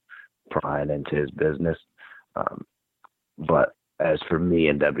 I'm not prying into his business. But as for me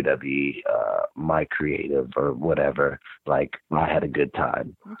and WWE, my creative or whatever, like I had a good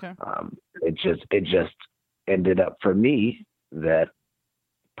time. Okay. It just ended up for me that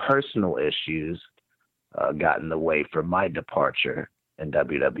personal issues got in the way for my departure in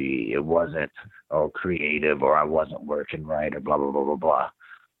WWE. It wasn't creative or I wasn't working right or blah, blah, blah, blah, blah.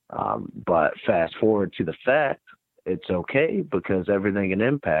 But fast forward to the fact, it's okay because everything in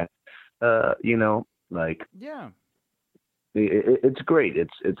Impact, yeah, it's great.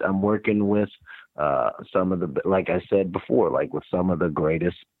 I'm working with some of the, like I said before, like with some of the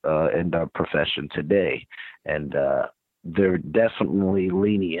greatest in our profession today. And they're definitely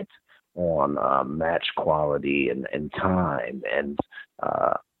lenient on match quality and time and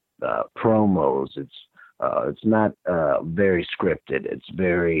promos. It's not very scripted. It's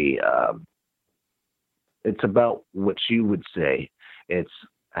very it's about what you would say. It's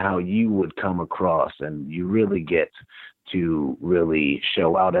how you would come across, and you really get to really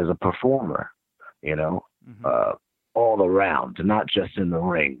show out as a performer, mm-hmm. All around, not just in the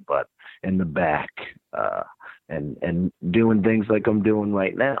ring, but in the back, and doing things like I'm doing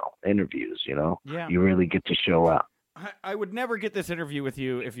right now, interviews, Yeah. You really get to show out. I would never get this interview with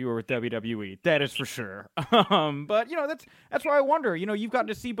you if you were with WWE. That is for sure. But that's why I wonder. You've gotten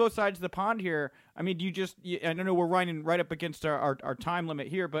to see both sides of the pond here. I mean, I don't know, we're running right up against our time limit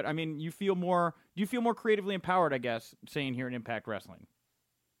here, but I mean, do you feel more creatively empowered, I guess, saying here in Impact Wrestling?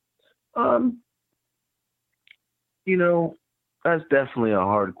 You know, that's definitely a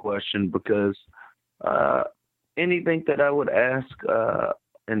hard question because anything that I would ask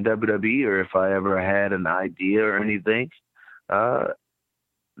in WWE, or if I ever had an idea or anything, uh,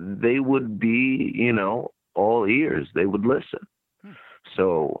 they would be, all ears. They would listen.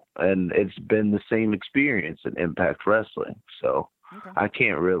 So, and it's been the same experience in Impact Wrestling. So Okay. I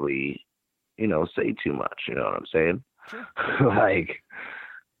can't really, say too much. You know what I'm saying? Sure. Like,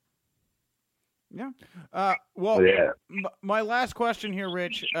 Yeah. Well, yeah. My last question here,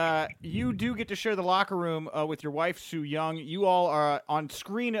 Rich. You do get to share the locker room with your wife, Sue Young. You all are, on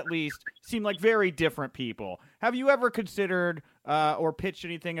screen at least, seem like very different people. Have you ever considered or pitched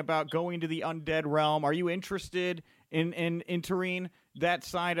anything about going to the undead realm? Are you interested in entering that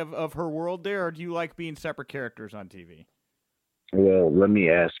side of her world there, or do you like being separate characters on TV? Well, let me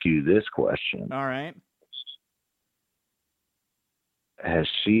ask you this question. All right. Has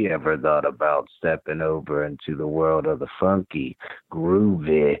she ever thought about stepping over into the world of the funky,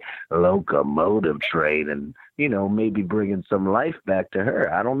 groovy, locomotive train and, maybe bringing some life back to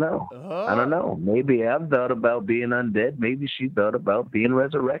her? I don't know. I don't know. Maybe I've thought about being undead. Maybe she thought about being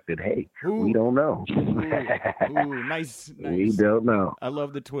resurrected. Hey, we don't know. Ooh, nice. We don't know. I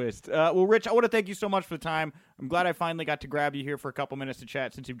love the twist. Well, Rich, I want to thank you so much for the time. I'm glad I finally got to grab you here for a couple minutes to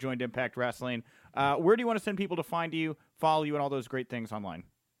chat since you've joined Impact Wrestling. Where do you want to send people to find you, follow you, and all those great things online?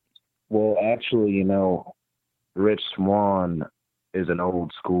 Well, actually, Rich Swann is an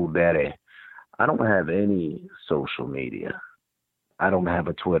old school daddy. I don't have any social media. I don't have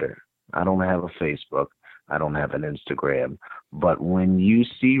a Twitter. I don't have a Facebook. I don't have an Instagram. But when you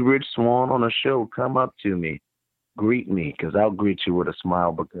see Rich Swann on a show, come up to me. Greet me, because I'll greet you with a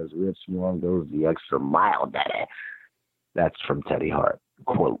smile, because Rich Swann goes the extra mile, daddy. That's from Teddy Hart.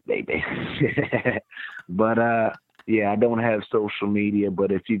 Quote, baby. But, yeah, I don't have social media,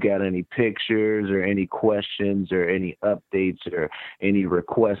 but if you got any pictures or any questions or any updates or any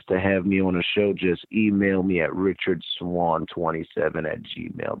requests to have me on a show, just email me at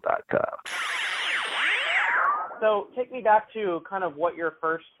richardswan27@gmail.com. So take me back to kind of what your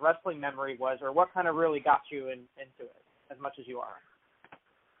first wrestling memory was, or what kind of really got you into it as much as you are.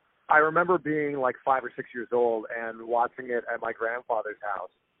 I remember being like 5 or 6 years old and watching it at my grandfather's house.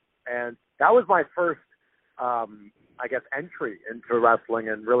 And that was my first, entry into wrestling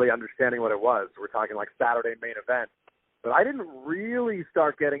and really understanding what it was. We're talking like Saturday main event. But I didn't really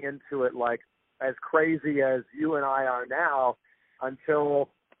start getting into it like as crazy as you and I are now until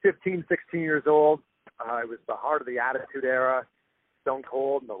 15, 16 years old. It was the heart of the Attitude Era, Stone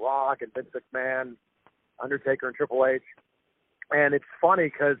Cold and The Rock and Vince McMahon, Undertaker and Triple H. And it's funny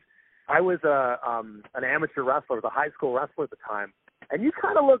because I was an amateur wrestler, a high school wrestler at the time. And you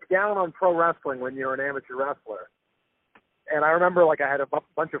kind of look down on pro wrestling when you're an amateur wrestler. And I remember, I had a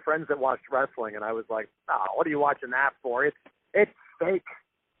bunch of friends that watched wrestling, and I was like, "Oh, what are you watching that for? It's fake."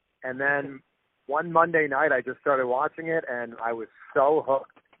 And then one Monday night, I just started watching it, and I was so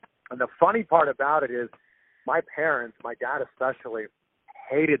hooked. And the funny part about it is, my parents, my dad especially,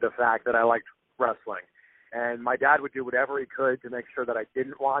 hated the fact that I liked wrestling. And my dad would do whatever he could to make sure that I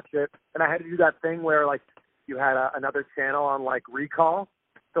didn't watch it. And I had to do that thing where, you had another channel on, Recall.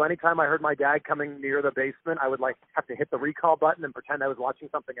 So anytime I heard my dad coming near the basement, I would, have to hit the recall button and pretend I was watching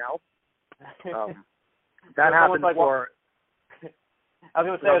something else. That happened for... I was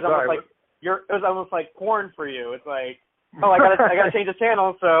going to say, it was almost like porn for you. It's like, I gotta change the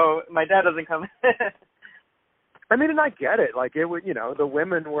channel so my dad doesn't come. I mean, and I get it. It would, the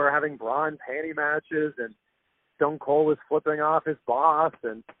women were having bra and panty matches, and Stone Cold was flipping off his boss,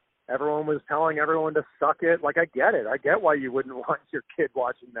 and everyone was telling everyone to suck it. I get it. I get why you wouldn't want your kid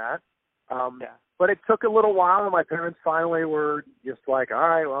watching that. Yeah. But it took a little while, and my parents finally were just like, all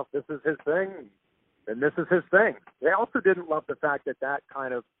right, well, if this is his thing, then this is his thing. They also didn't love the fact that that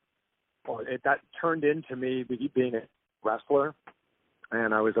turned into me being a wrestler.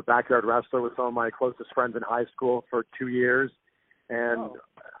 And I was a backyard wrestler with some of my closest friends in high school for 2 years. And,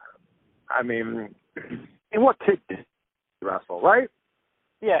 I mean, and what kid did wrestle, right?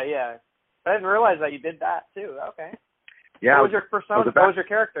 Yeah. I didn't realize that you did that, too. Okay. Yeah. What was your persona? What was your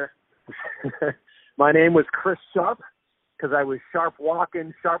character? My name was Chris Sharp, because I was sharp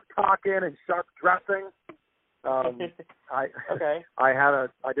walking, sharp talking, and sharp dressing. I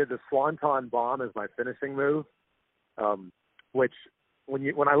did the Swanton Bomb as my finishing move, which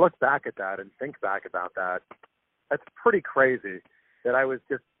when I look back at that and think back about that, that's pretty crazy that I was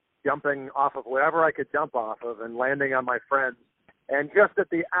just jumping off of whatever I could jump off of and landing on my friends. And just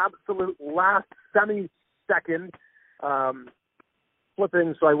at the absolute last semi-second,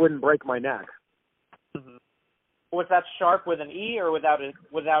 flipping so I wouldn't break my neck. Mm-hmm. Was that Sharp with an E or without an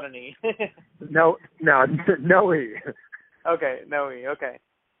E? No E. Okay, no E. Okay.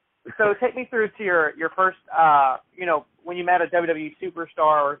 So take me through to your first, when you met a WWE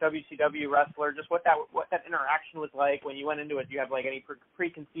superstar or WCW wrestler, just what that interaction was like when you went into it. Do you have like any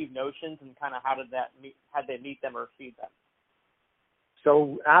preconceived notions, and kind of how they meet them or feed them?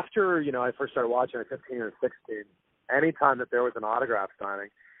 So after, I first started watching at 15 or 16, anytime that there was an autograph signing,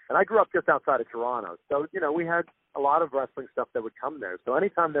 and I grew up just outside of Toronto, so, we had a lot of wrestling stuff that would come there. So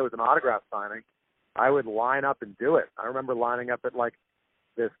anytime there was an autograph signing, I would line up and do it. I remember lining up at like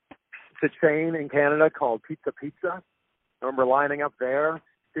this pizza chain in Canada called Pizza Pizza. I remember lining up there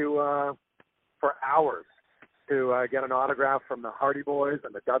for hours to get an autograph from the Hardy Boys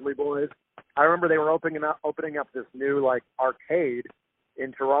and the Dudley Boys. I remember they were opening up this new like arcade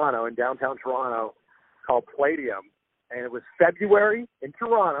in Toronto, in downtown Toronto, called Palladium, and it was February in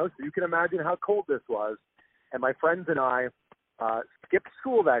Toronto, so you can imagine how cold this was. And my friends and I skipped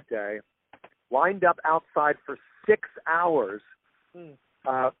school that day, lined up outside for 6 hours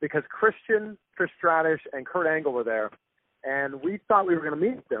because Trish Stratus and Kurt Angle were there, and we thought we were going to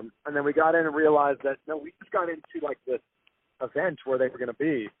meet them, and then we got in and realized that, no, we just got into like this event where they were going to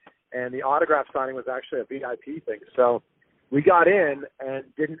be, and the autograph signing was actually a VIP thing. So we got in and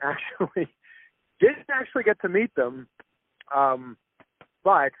didn't actually get to meet them, but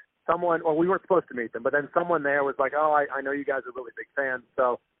we weren't supposed to meet them, but then someone there was like, oh, I know you guys are really big fans,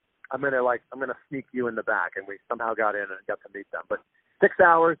 so I'm gonna sneak you in the back, and we somehow got in and got to meet them. But 6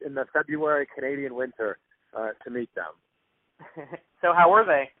 hours in the February Canadian winter to meet them. So how were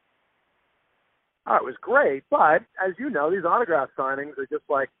they? Oh, it was great, but as you know, these autograph signings are just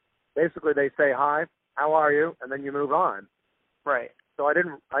like, basically they say hi, how are you, and then you move on. Right. So I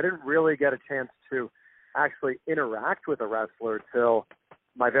didn't really get a chance to actually interact with a wrestler till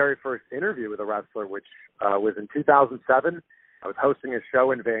my very first interview with a wrestler, which was in 2007. I was hosting a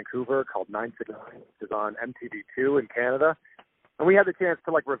show in Vancouver called 969, which is on MTV2 in Canada. And we had the chance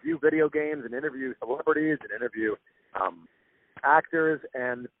to like review video games and interview celebrities and interview actors.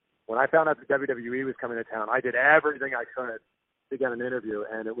 And when I found out that WWE was coming to town, I did everything I could to get an interview.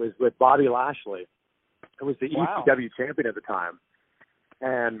 And it was with Bobby Lashley. It was the ECW champion at the time.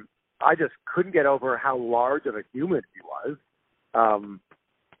 And I just couldn't get over how large of a human he was.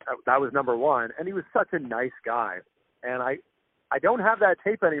 That was number one. And he was such a nice guy. And I don't have that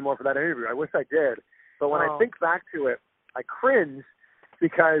tape anymore for that interview. I wish I did. But when I think back to it, I cringe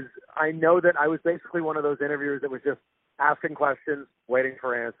because I know that I was basically one of those interviewers that was just asking questions, waiting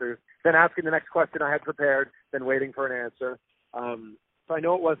for answers, then asking the next question I had prepared, then waiting for an answer. So I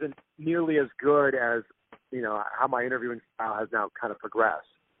know it wasn't nearly as good as, how my interviewing style has now kind of progressed.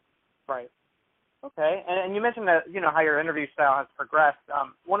 Right. Okay. And you mentioned that, how your interview style has progressed.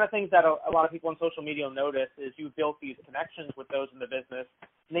 One of the things that a lot of people on social media will notice is you've built these connections with those in the business,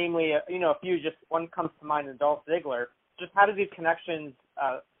 namely, a few, just one comes to mind in Dolph Ziggler. Just how did these connections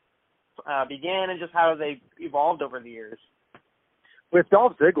begin, and just how have they evolved over the years? With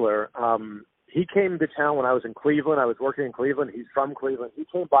Dolph Ziggler, he came to town when I was in Cleveland. I was working in Cleveland. He's from Cleveland. He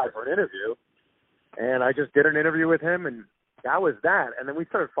came by for an interview, and I just did an interview with him, and that was that. And then we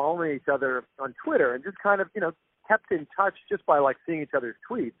started following each other on Twitter and just kind of, kept in touch just by, like, seeing each other's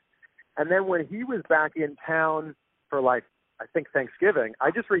tweets. And then when he was back in town for, like, I think Thanksgiving,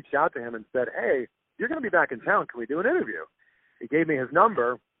 I just reached out to him and said, hey, you're going to be back in town. Can we do an interview? He gave me his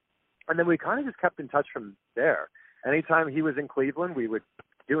number, and then we kind of just kept in touch from there. Anytime he was in Cleveland, we would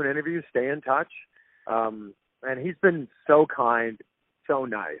do an interview, stay in touch. And he's been so kind, so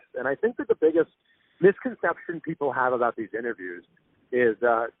nice. And I think that the biggest misconception people have about these interviews is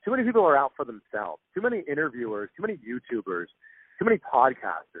too many people are out for themselves. Too many interviewers, too many YouTubers, too many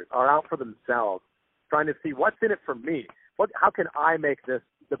podcasters are out for themselves, trying to see what's in it for me. How can I make this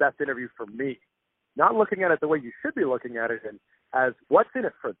the best interview for me? Not looking at it the way you should be looking at it, and as what's in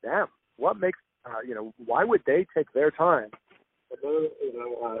it for them. What makes why would they take their time?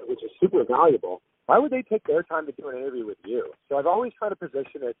 Which is super valuable. Why would they take their time to do an interview with you? So I've always tried to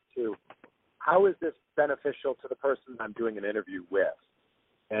position it to, how is this beneficial to the person I'm doing an interview with?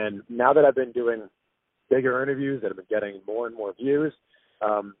 And now that I've been doing bigger interviews that have been getting more and more views,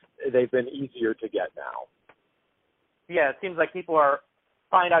 they've been easier to get now. Yeah, it seems like people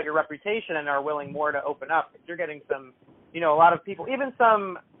find out your reputation and are willing more to open up. You're getting some, a lot of people, even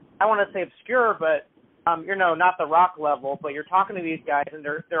some, I want to say obscure, but not the Rock level, but you're talking to these guys and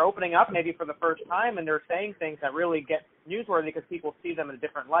they're opening up maybe for the first time, and they're saying things that really get newsworthy because people see them in a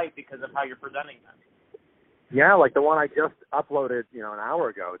different light because of how you're presenting them. Yeah, like the one I just uploaded, an hour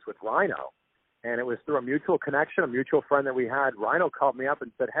ago. It's with Rhino, and it was through a mutual connection, a mutual friend that we had. Rhino called me up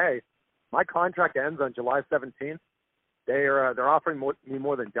and said, hey, My contract ends on July 17th. They're offering me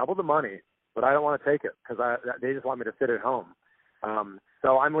more than double the money, but I don't want to take it because they just want me to sit at home.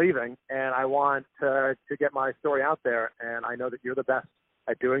 So I'm leaving, and I want to get my story out there, and I know that you're the best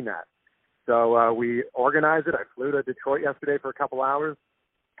at doing that. So we organized it. I flew to Detroit yesterday for a couple hours,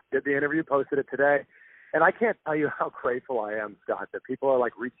 did the interview, posted it today, and I can't tell you how grateful I am, Scott, that people are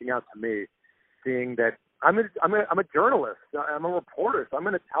like reaching out to me, seeing that I'm a journalist, I'm a reporter, so I'm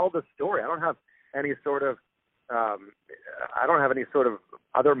going to tell the story. I don't have any sort of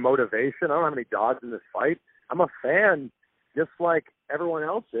other motivation. I don't have any dogs in this fight. I'm a fan, just like everyone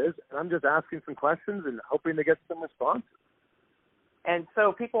else is, and I'm just asking some questions and hoping to get some responses. And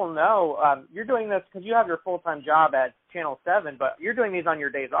so people know you're doing this because you have your full-time job at Channel 7, but you're doing these on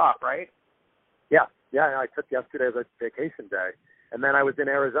your days off, right? Yeah. I took yesterday as a vacation day. And then I was in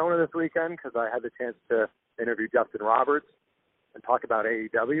Arizona this weekend because I had the chance to interview Justin Roberts and talk about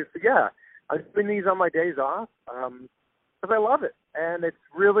AEW. So, yeah, I'm doing these on my days off because I love it. And it's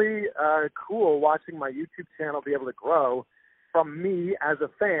really cool watching my YouTube channel be able to grow from me as a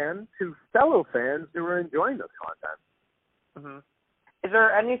fan to fellow fans who are enjoying this content. Mm-hmm. Is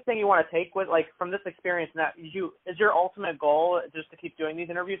there anything you want to take with, like, from this experience? That is your ultimate goal just to keep doing these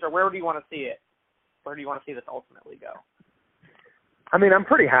interviews, or where do you want to see it? Where do you want to see this ultimately go? I mean, I'm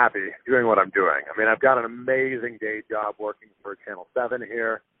pretty happy doing what I'm doing. I mean, I've got an amazing day job working for Channel 7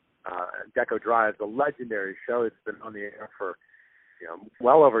 here. Deco Drive is a legendary show. It's been on the air for,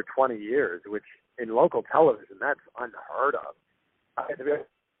 well over 20 years, which in local television, that's unheard of.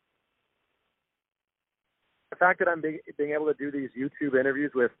 The fact that I'm being able to do these YouTube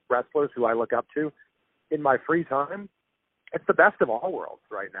interviews with wrestlers who I look up to in my free time, it's the best of all worlds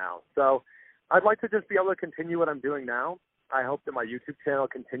right now. So I'd like to just be able to continue what I'm doing now. I hope that my YouTube channel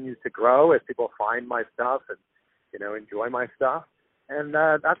continues to grow as people find my stuff and, enjoy my stuff. And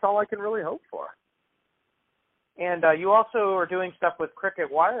that's all I can really hope for. And you also are doing stuff with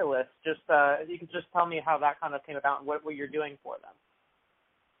Cricket Wireless. Just you can just tell me how that kind of came about and what you're doing for them.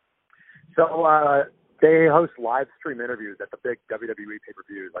 So they host live stream interviews at the big WWE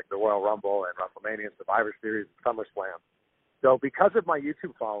pay-per-views like the Royal Rumble and WrestleMania and Survivor Series and SummerSlam. So because of my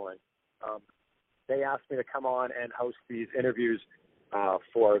YouTube following, they asked me to come on and host these interviews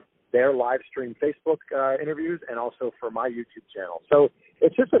for their live stream Facebook interviews and also for my YouTube channel. So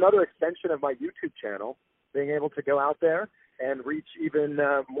it's just another extension of my YouTube channel, being able to go out there and reach even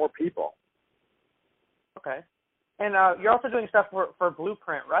more people. Okay. And you're also doing stuff for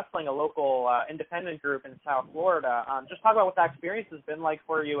Blueprint Wrestling, a local independent group in South Florida. Just talk about what that experience has been like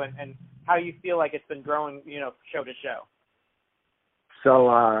for you and how you feel like it's been growing, show to show. So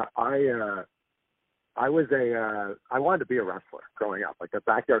I wanted to be a wrestler growing up. Like the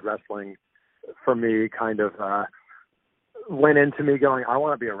backyard wrestling for me kind of went into me going, I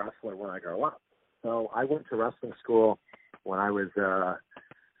want to be a wrestler when I grow up. So I went to wrestling school when I was,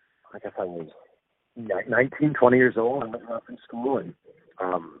 I guess I was 19, 20 years old. I went to wrestling school and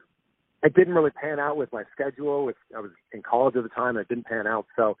it didn't really pan out with my schedule. I was in college at the time and it didn't pan out.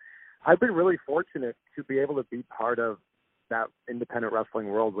 So I've been really fortunate to be able to be part of that independent wrestling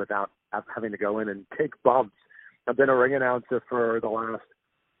world without having to go in and take bumps. I've been a ring announcer for the last,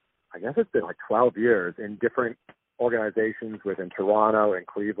 I guess it's been like 12 years in different organizations within Toronto and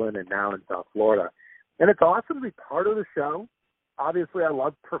Cleveland and now in South Florida. And it's awesome to be part of the show. Obviously, I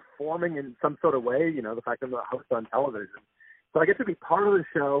love performing in some sort of way, the fact that I'm a host on television. So I get to be part of the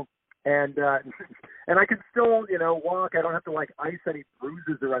show, and I can still, walk. I don't have to, ice any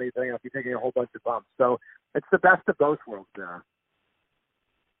bruises or anything. I'll be taking a whole bunch of bumps. So it's the best of both worlds there.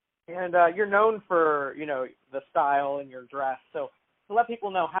 And you're known for, the style and your dress. So to let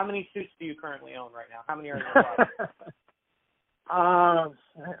people know, how many suits do you currently own right now? How many are in your closet?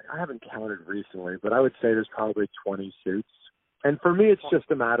 I haven't counted recently, but I would say there's probably 20 suits. And for me, it's just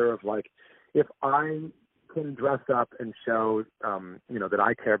a matter of, if I can dress up and show, that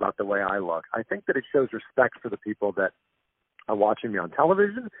I care about the way I look, I think that it shows respect for the people that are watching me on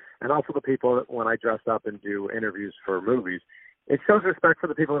television and also the people that when I dress up and do interviews for movies. It shows respect for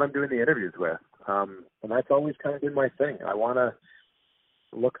the people that I'm doing the interviews with. And that's always kind of been my thing. I want to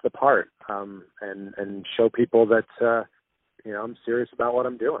look the part and show people that, I'm serious about what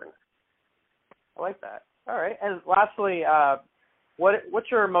I'm doing. I like that. All right. And lastly,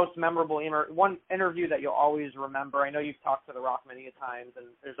 what's your most memorable one interview that you'll always remember? I know you've talked to The Rock many times, and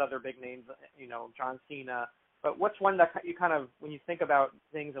there's other big names, John Cena. But what's one that you kind of, when you think about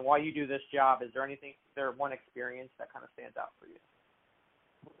things and why you do this job, is there one experience that kind of stands out for you?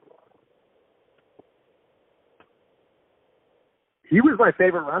 He was my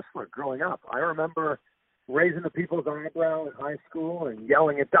favorite wrestler growing up. I remember raising the people's eyebrow in high school and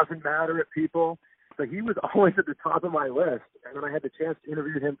yelling "it doesn't matter" at people. So he was always at the top of my list. And then I had the chance to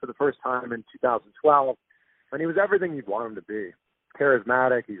interview him for the first time in 2012, and he was everything you'd want him to be.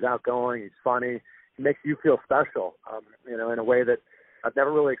 Charismatic, he's outgoing, he's funny. He makes you feel special, in a way that I've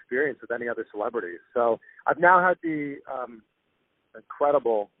never really experienced with any other celebrities. So I've now had the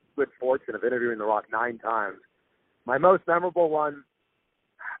incredible good fortune of interviewing The Rock 9 times. My most memorable one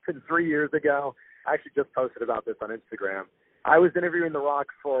happened 3 years ago. I actually just posted about this on Instagram. I was interviewing The Rock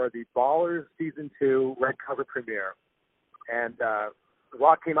for the Ballers Season 2 red carpet premiere, and The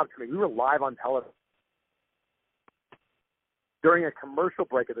Rock came up to me. We were live on television during a commercial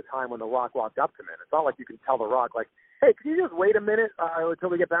break at the time when The Rock walked up to me. It's not like you can tell The Rock, like, hey, can you just wait a minute until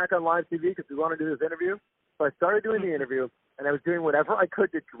we get back on live TV because we want to do this interview? So I started doing the interview, and I was doing whatever I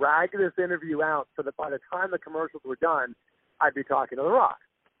could to drag this interview out so that by the time the commercials were done, I'd be talking to The Rock,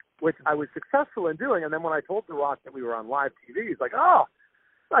 which I was successful in doing. And then when I told The Rock that we were on live TV, he's like, oh,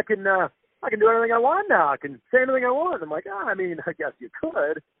 I can do anything I want now. I can say anything I want. I'm like, I guess you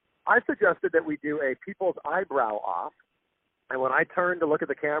could. I suggested that we do a people's eyebrow off. And when I turned to look at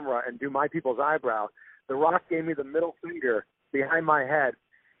the camera and do my people's eyebrow, The Rock gave me the middle finger behind my head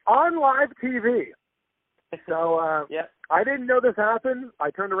on live TV. So I didn't know this happened.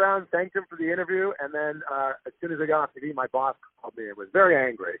 I turned around, thanked him for the interview, and then as soon as I got off TV, my boss called me and was very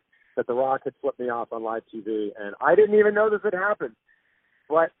angry that The Rock had flipped me off on live TV, and I didn't even know this had happened.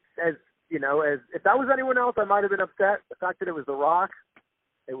 But as if that was anyone else, I might have been upset. The fact that it was The Rock,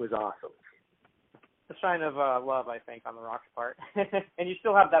 it was awesome. A sign of love, I think, on The Rock's part. And you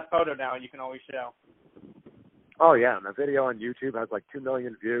still have that photo now, and you can always show. Oh, yeah, and the video on YouTube has like 2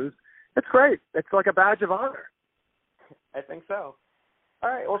 million views. It's great. It's like a badge of honor. I think so. All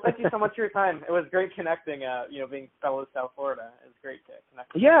right. Well, thank you so much for your time. It was great connecting. Being fellow South Florida, it was great to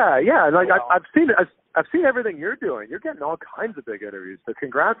connect. Yeah. Like I've seen everything you're doing. You're getting all kinds of big interviews. So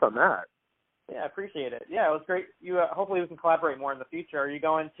congrats on that. Yeah, I appreciate it. Yeah, it was great. You hopefully we can collaborate more in the future. Are you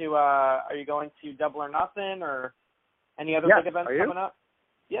going to Double or Nothing or any other big events coming up?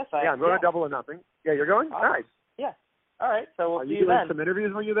 Yes, I am. Yeah, I'm going to Double or Nothing. Yeah, you're going? Awesome. Nice. Yeah. All right. So we'll see you then. Are you doing some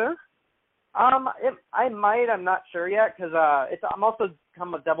interviews when you're there? I might. I'm not sure yet because I'm also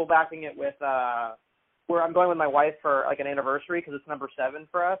double backing it with where I'm going with my wife for like an anniversary because it's number 7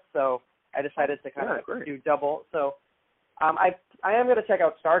 for us. So I decided to kind of do double. So I am going to check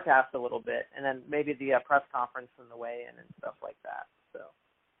out StarCast a little bit and then maybe the press conference on the way in and stuff like that. So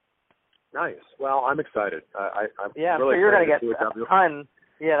nice. Well, I'm excited. I'm really sure you're going to get a ton.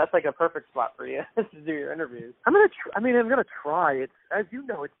 Yeah, that's like a perfect spot for you to do your interviews. I'm gonna try. It's, as you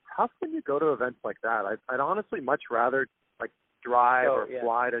know, it's tough when you go to events like that. I'd honestly much rather like drive or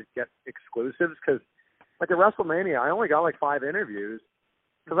fly to get exclusives because, like at WrestleMania, I only got like 5 interviews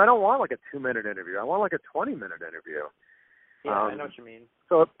because I don't want like a 2-minute interview. I want like a 20-minute interview. Yeah, I know what you mean.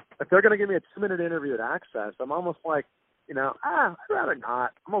 So if they're gonna give me a 2-minute interview at Access, I'm almost like, I'd rather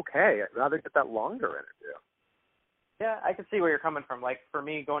not. I'm okay. I'd rather get that longer interview. Yeah, I can see where you're coming from. Like for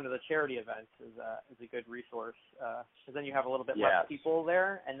me, going to the charity events is a good resource because then you have a little bit less people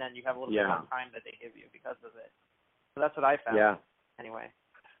there, and then you have a little bit more time that they give you because of it. So that's what I found. Yeah. Anyway.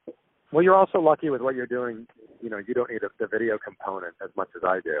 Well, you're also lucky with what you're doing. You don't need the video component as much as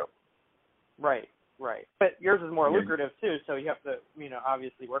I do. Right. But yours is more lucrative too, so you have to,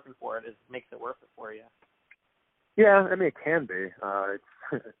 obviously working for it makes it worth it for you. Yeah, it can be.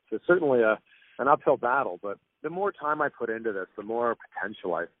 It's certainly an uphill battle, but the more time I put into this, the more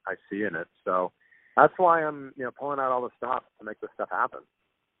potential I see in it. So that's why I'm, pulling out all the stops to make this stuff happen.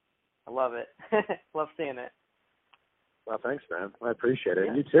 I love it. Love seeing it. Well, thanks, man. I appreciate it.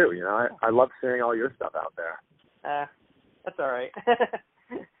 Yeah. You too. I love seeing all your stuff out there. That's all right.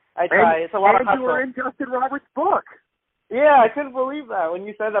 I try. It's a lot of hustle. And you were in Justin Roberts' book. Yeah, I couldn't believe that. When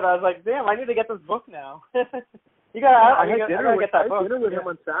you said that, I was like, damn, I need to get this book now. I had dinner with him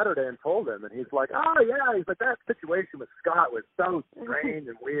on Saturday and told him, and he's like, oh, yeah. He's like, that situation with Scott was so strange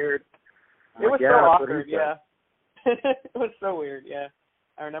and weird. It was so awkward, yeah. It was so weird, yeah.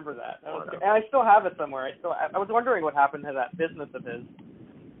 I remember that. And I still have it somewhere. I was wondering what happened to that business of his.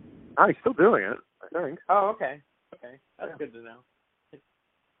 Oh, he's still doing it, I think. Oh, okay. That's good to know.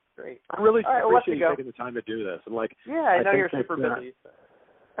 Great. I really appreciate you taking the time to do this. And I know you're super busy. So.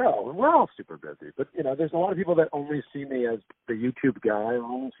 Oh, we're all super busy. But, there's a lot of people that only see me as the YouTube guy or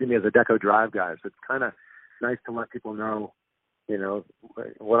only see me as a Deco Drive guy. So it's kind of nice to let people know,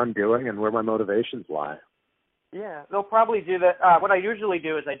 what I'm doing and where my motivations lie. Yeah, they'll probably do that. What I usually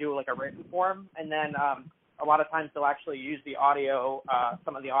do is I do like a written form, and then a lot of times they'll actually use the audio,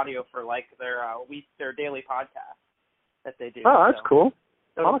 some of the audio for like their daily podcast that they do. Oh, that's cool.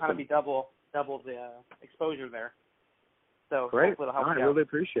 So it'll kind of be double. double the exposure there. So Great. hopefully it'll help I you out. really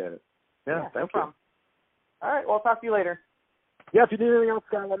appreciate it. Yeah, no thank you. problem. All right, well, I'll talk to you later. Yeah, if you need anything else,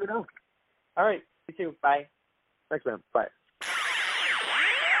 Scott, let me know. All right, you too. Bye. Thanks, man. Bye.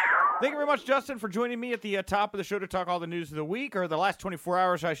 Thank you very much, Justin, for joining me at the top of the show to talk all the news of the week, or the last 24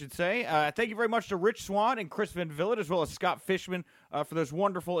 hours, I should say. Thank you very much to Rich Swann and Chris Van Vliet, as well as Scott Fishman, for those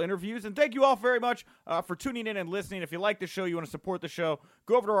wonderful interviews. And thank you all very much for tuning in and listening. If you like the show, you want to support the show,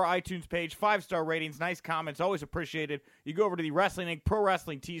 go over to our iTunes page, 5-star ratings, nice comments, always appreciated. You go over to the Wrestling Inc. Pro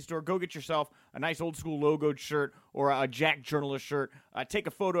Wrestling Tee Store, go get yourself a nice old-school logoed shirt or a Jack Journalist shirt. Take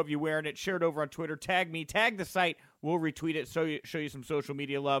a photo of you wearing it, share it over on Twitter, tag me, tag the site. We'll retweet it, show you some social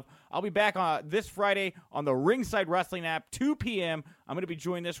media love. I'll be back this Friday on the Ringside Wrestling app, 2 p.m. I'm going to be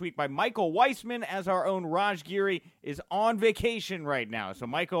joined this week by Michael Weissman, as our own Raj Giri is on vacation right now. So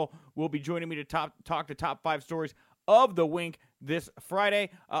Michael will be joining me to talk the top 5 stories of the Wink this Friday.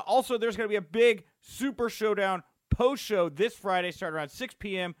 Also, there's going to be a big Super Showdown post-show this Friday, starting around 6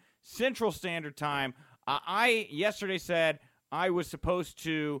 p.m. Central Standard Time. I yesterday said I was supposed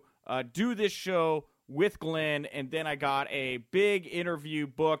to do this show with Glenn, and then I got a big interview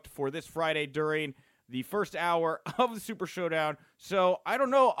booked for this Friday during the first hour of the Super Showdown. So I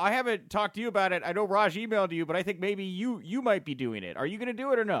don't know. I haven't talked to you about it. I know Raj emailed you, but I think maybe you might be doing it. Are you going to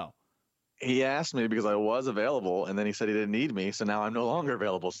do it or no? He asked me because I was available, and then he said he didn't need me, so now I'm no longer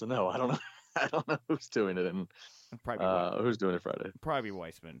available. So no, I don't know. I don't know who's doing it, and who's doing it Friday. Probably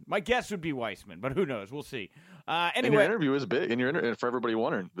Weissman. My guess would be Weissman, but who knows? We'll see. Anyway, and your interview is big, and for everybody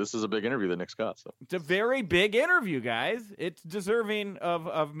wondering, this is a big interview that Nick Scott. So it's a very big interview, guys. It's deserving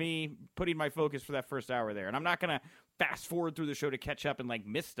of me putting my focus for that first hour there, and I'm not going to fast forward through the show to catch up and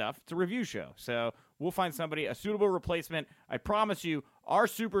miss stuff. It's a review show, so we'll find somebody, a suitable replacement. I promise you, our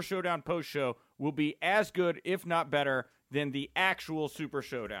Super Showdown post show will be as good, if not better, than the actual Super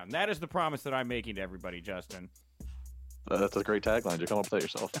Showdown. That is the promise that I'm making to everybody, Justin. That's a great tagline. Did you come up with that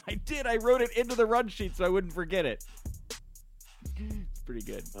yourself? I did. I wrote it into the run sheet so I wouldn't forget it. It's pretty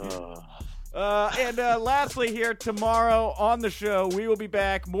good. And lastly here, tomorrow on the show, we will be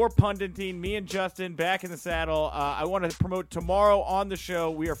back. More punditing. Me and Justin back in the saddle. I want to promote tomorrow on the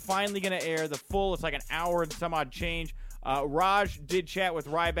show. We are finally going to air the full, it's like an hour and some odd change. Raj did chat with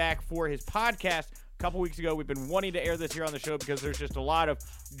Ryback for his podcast a couple weeks ago. We've been wanting to air this here on the show because there's just a lot of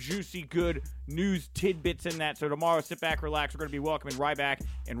juicy, good news tidbits in that. So tomorrow, sit back, relax. We're going to be welcoming Ryback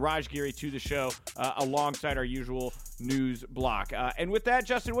and Raj Giri to the show alongside our usual news block. And with that,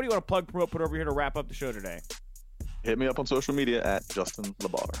 Justin, what do you want to plug, promote, put over here to wrap up the show today? Hit me up on social media at Justin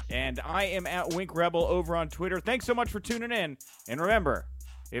LaBar. And I am at Wink Rebel over on Twitter. Thanks so much for tuning in. And remember,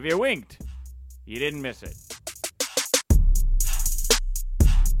 if you winked, you didn't miss it.